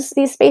people use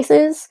these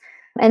spaces.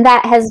 And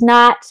that has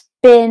not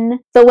been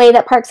the way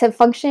that parks have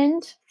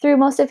functioned through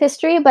most of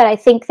history, but I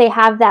think they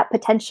have that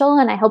potential,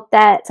 and I hope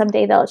that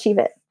someday they'll achieve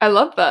it. I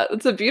love that.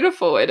 It's a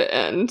beautiful way to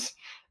end.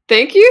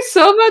 Thank you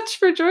so much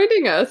for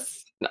joining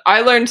us.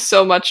 I learned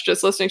so much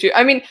just listening to you.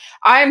 I mean,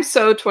 I'm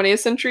so 20th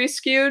century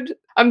skewed.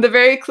 I'm the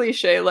very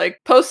cliche,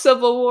 like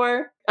post-Civil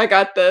War, I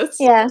got this.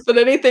 Yeah. But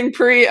anything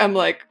pre, I'm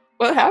like,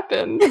 what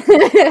happened?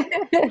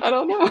 I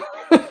don't know.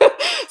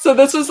 So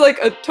this was like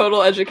a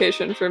total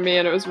education for me,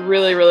 and it was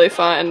really, really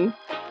fun.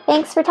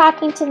 Thanks for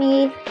talking to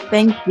me.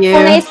 Thank you.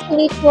 So nice to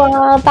meet you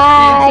all.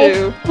 Bye. You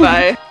too.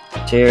 Bye.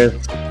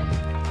 Cheers.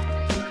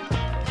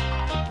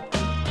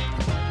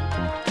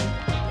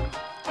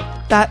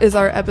 That is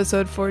our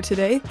episode for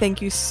today.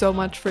 Thank you so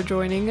much for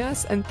joining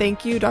us, and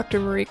thank you, Dr.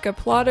 Marika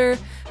Plotter,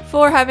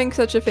 for having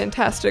such a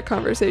fantastic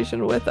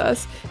conversation with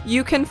us.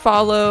 You can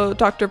follow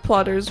Dr.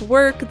 Plotter's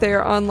work.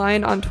 They're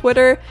online on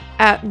Twitter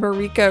at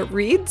Marika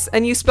Reads,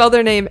 and you spell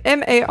their name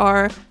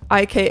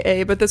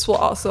Marika, but this will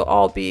also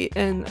all be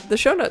in the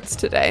show notes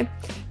today.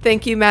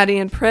 Thank you, Maddie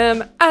and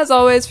Prim, as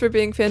always, for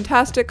being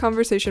fantastic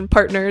conversation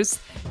partners.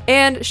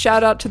 And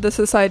shout out to the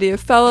Society of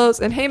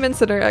Fellows and Heyman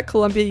Center at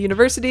Columbia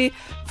University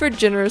for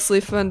generously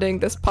funding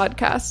this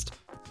podcast.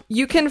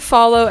 You can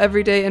follow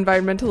Everyday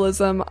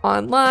Environmentalism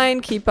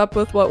online, keep up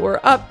with what we're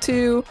up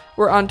to.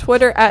 We're on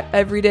Twitter at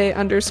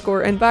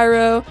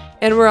everyday_enviro,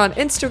 and we're on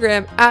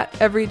Instagram at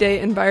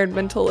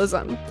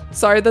everydayenvironmentalism.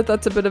 Sorry that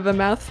that's a bit of a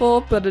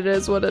mouthful, but it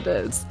is what it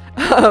is.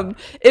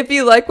 If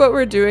you like what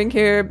we're doing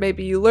here,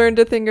 maybe you learned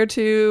a thing or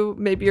two,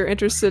 maybe you're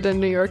interested in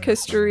New York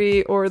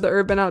history or the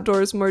urban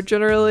outdoors more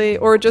generally,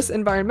 or just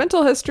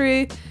environmental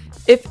history,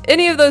 if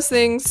any of those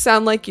things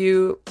sound like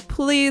you,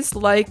 please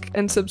like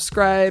and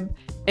subscribe,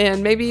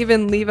 and maybe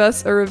even leave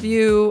us a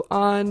review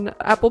on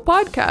Apple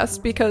Podcasts,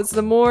 because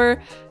the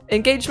more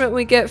engagement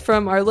we get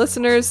from our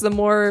listeners, the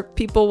more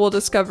people will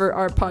discover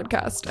our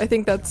podcast. I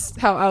think that's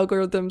how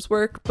algorithms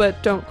work,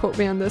 but don't quote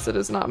me on this. It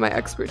is not my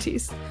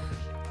expertise.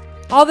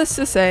 All this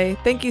to say,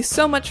 thank you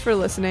so much for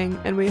listening,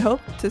 and we hope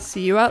to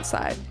see you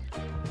outside.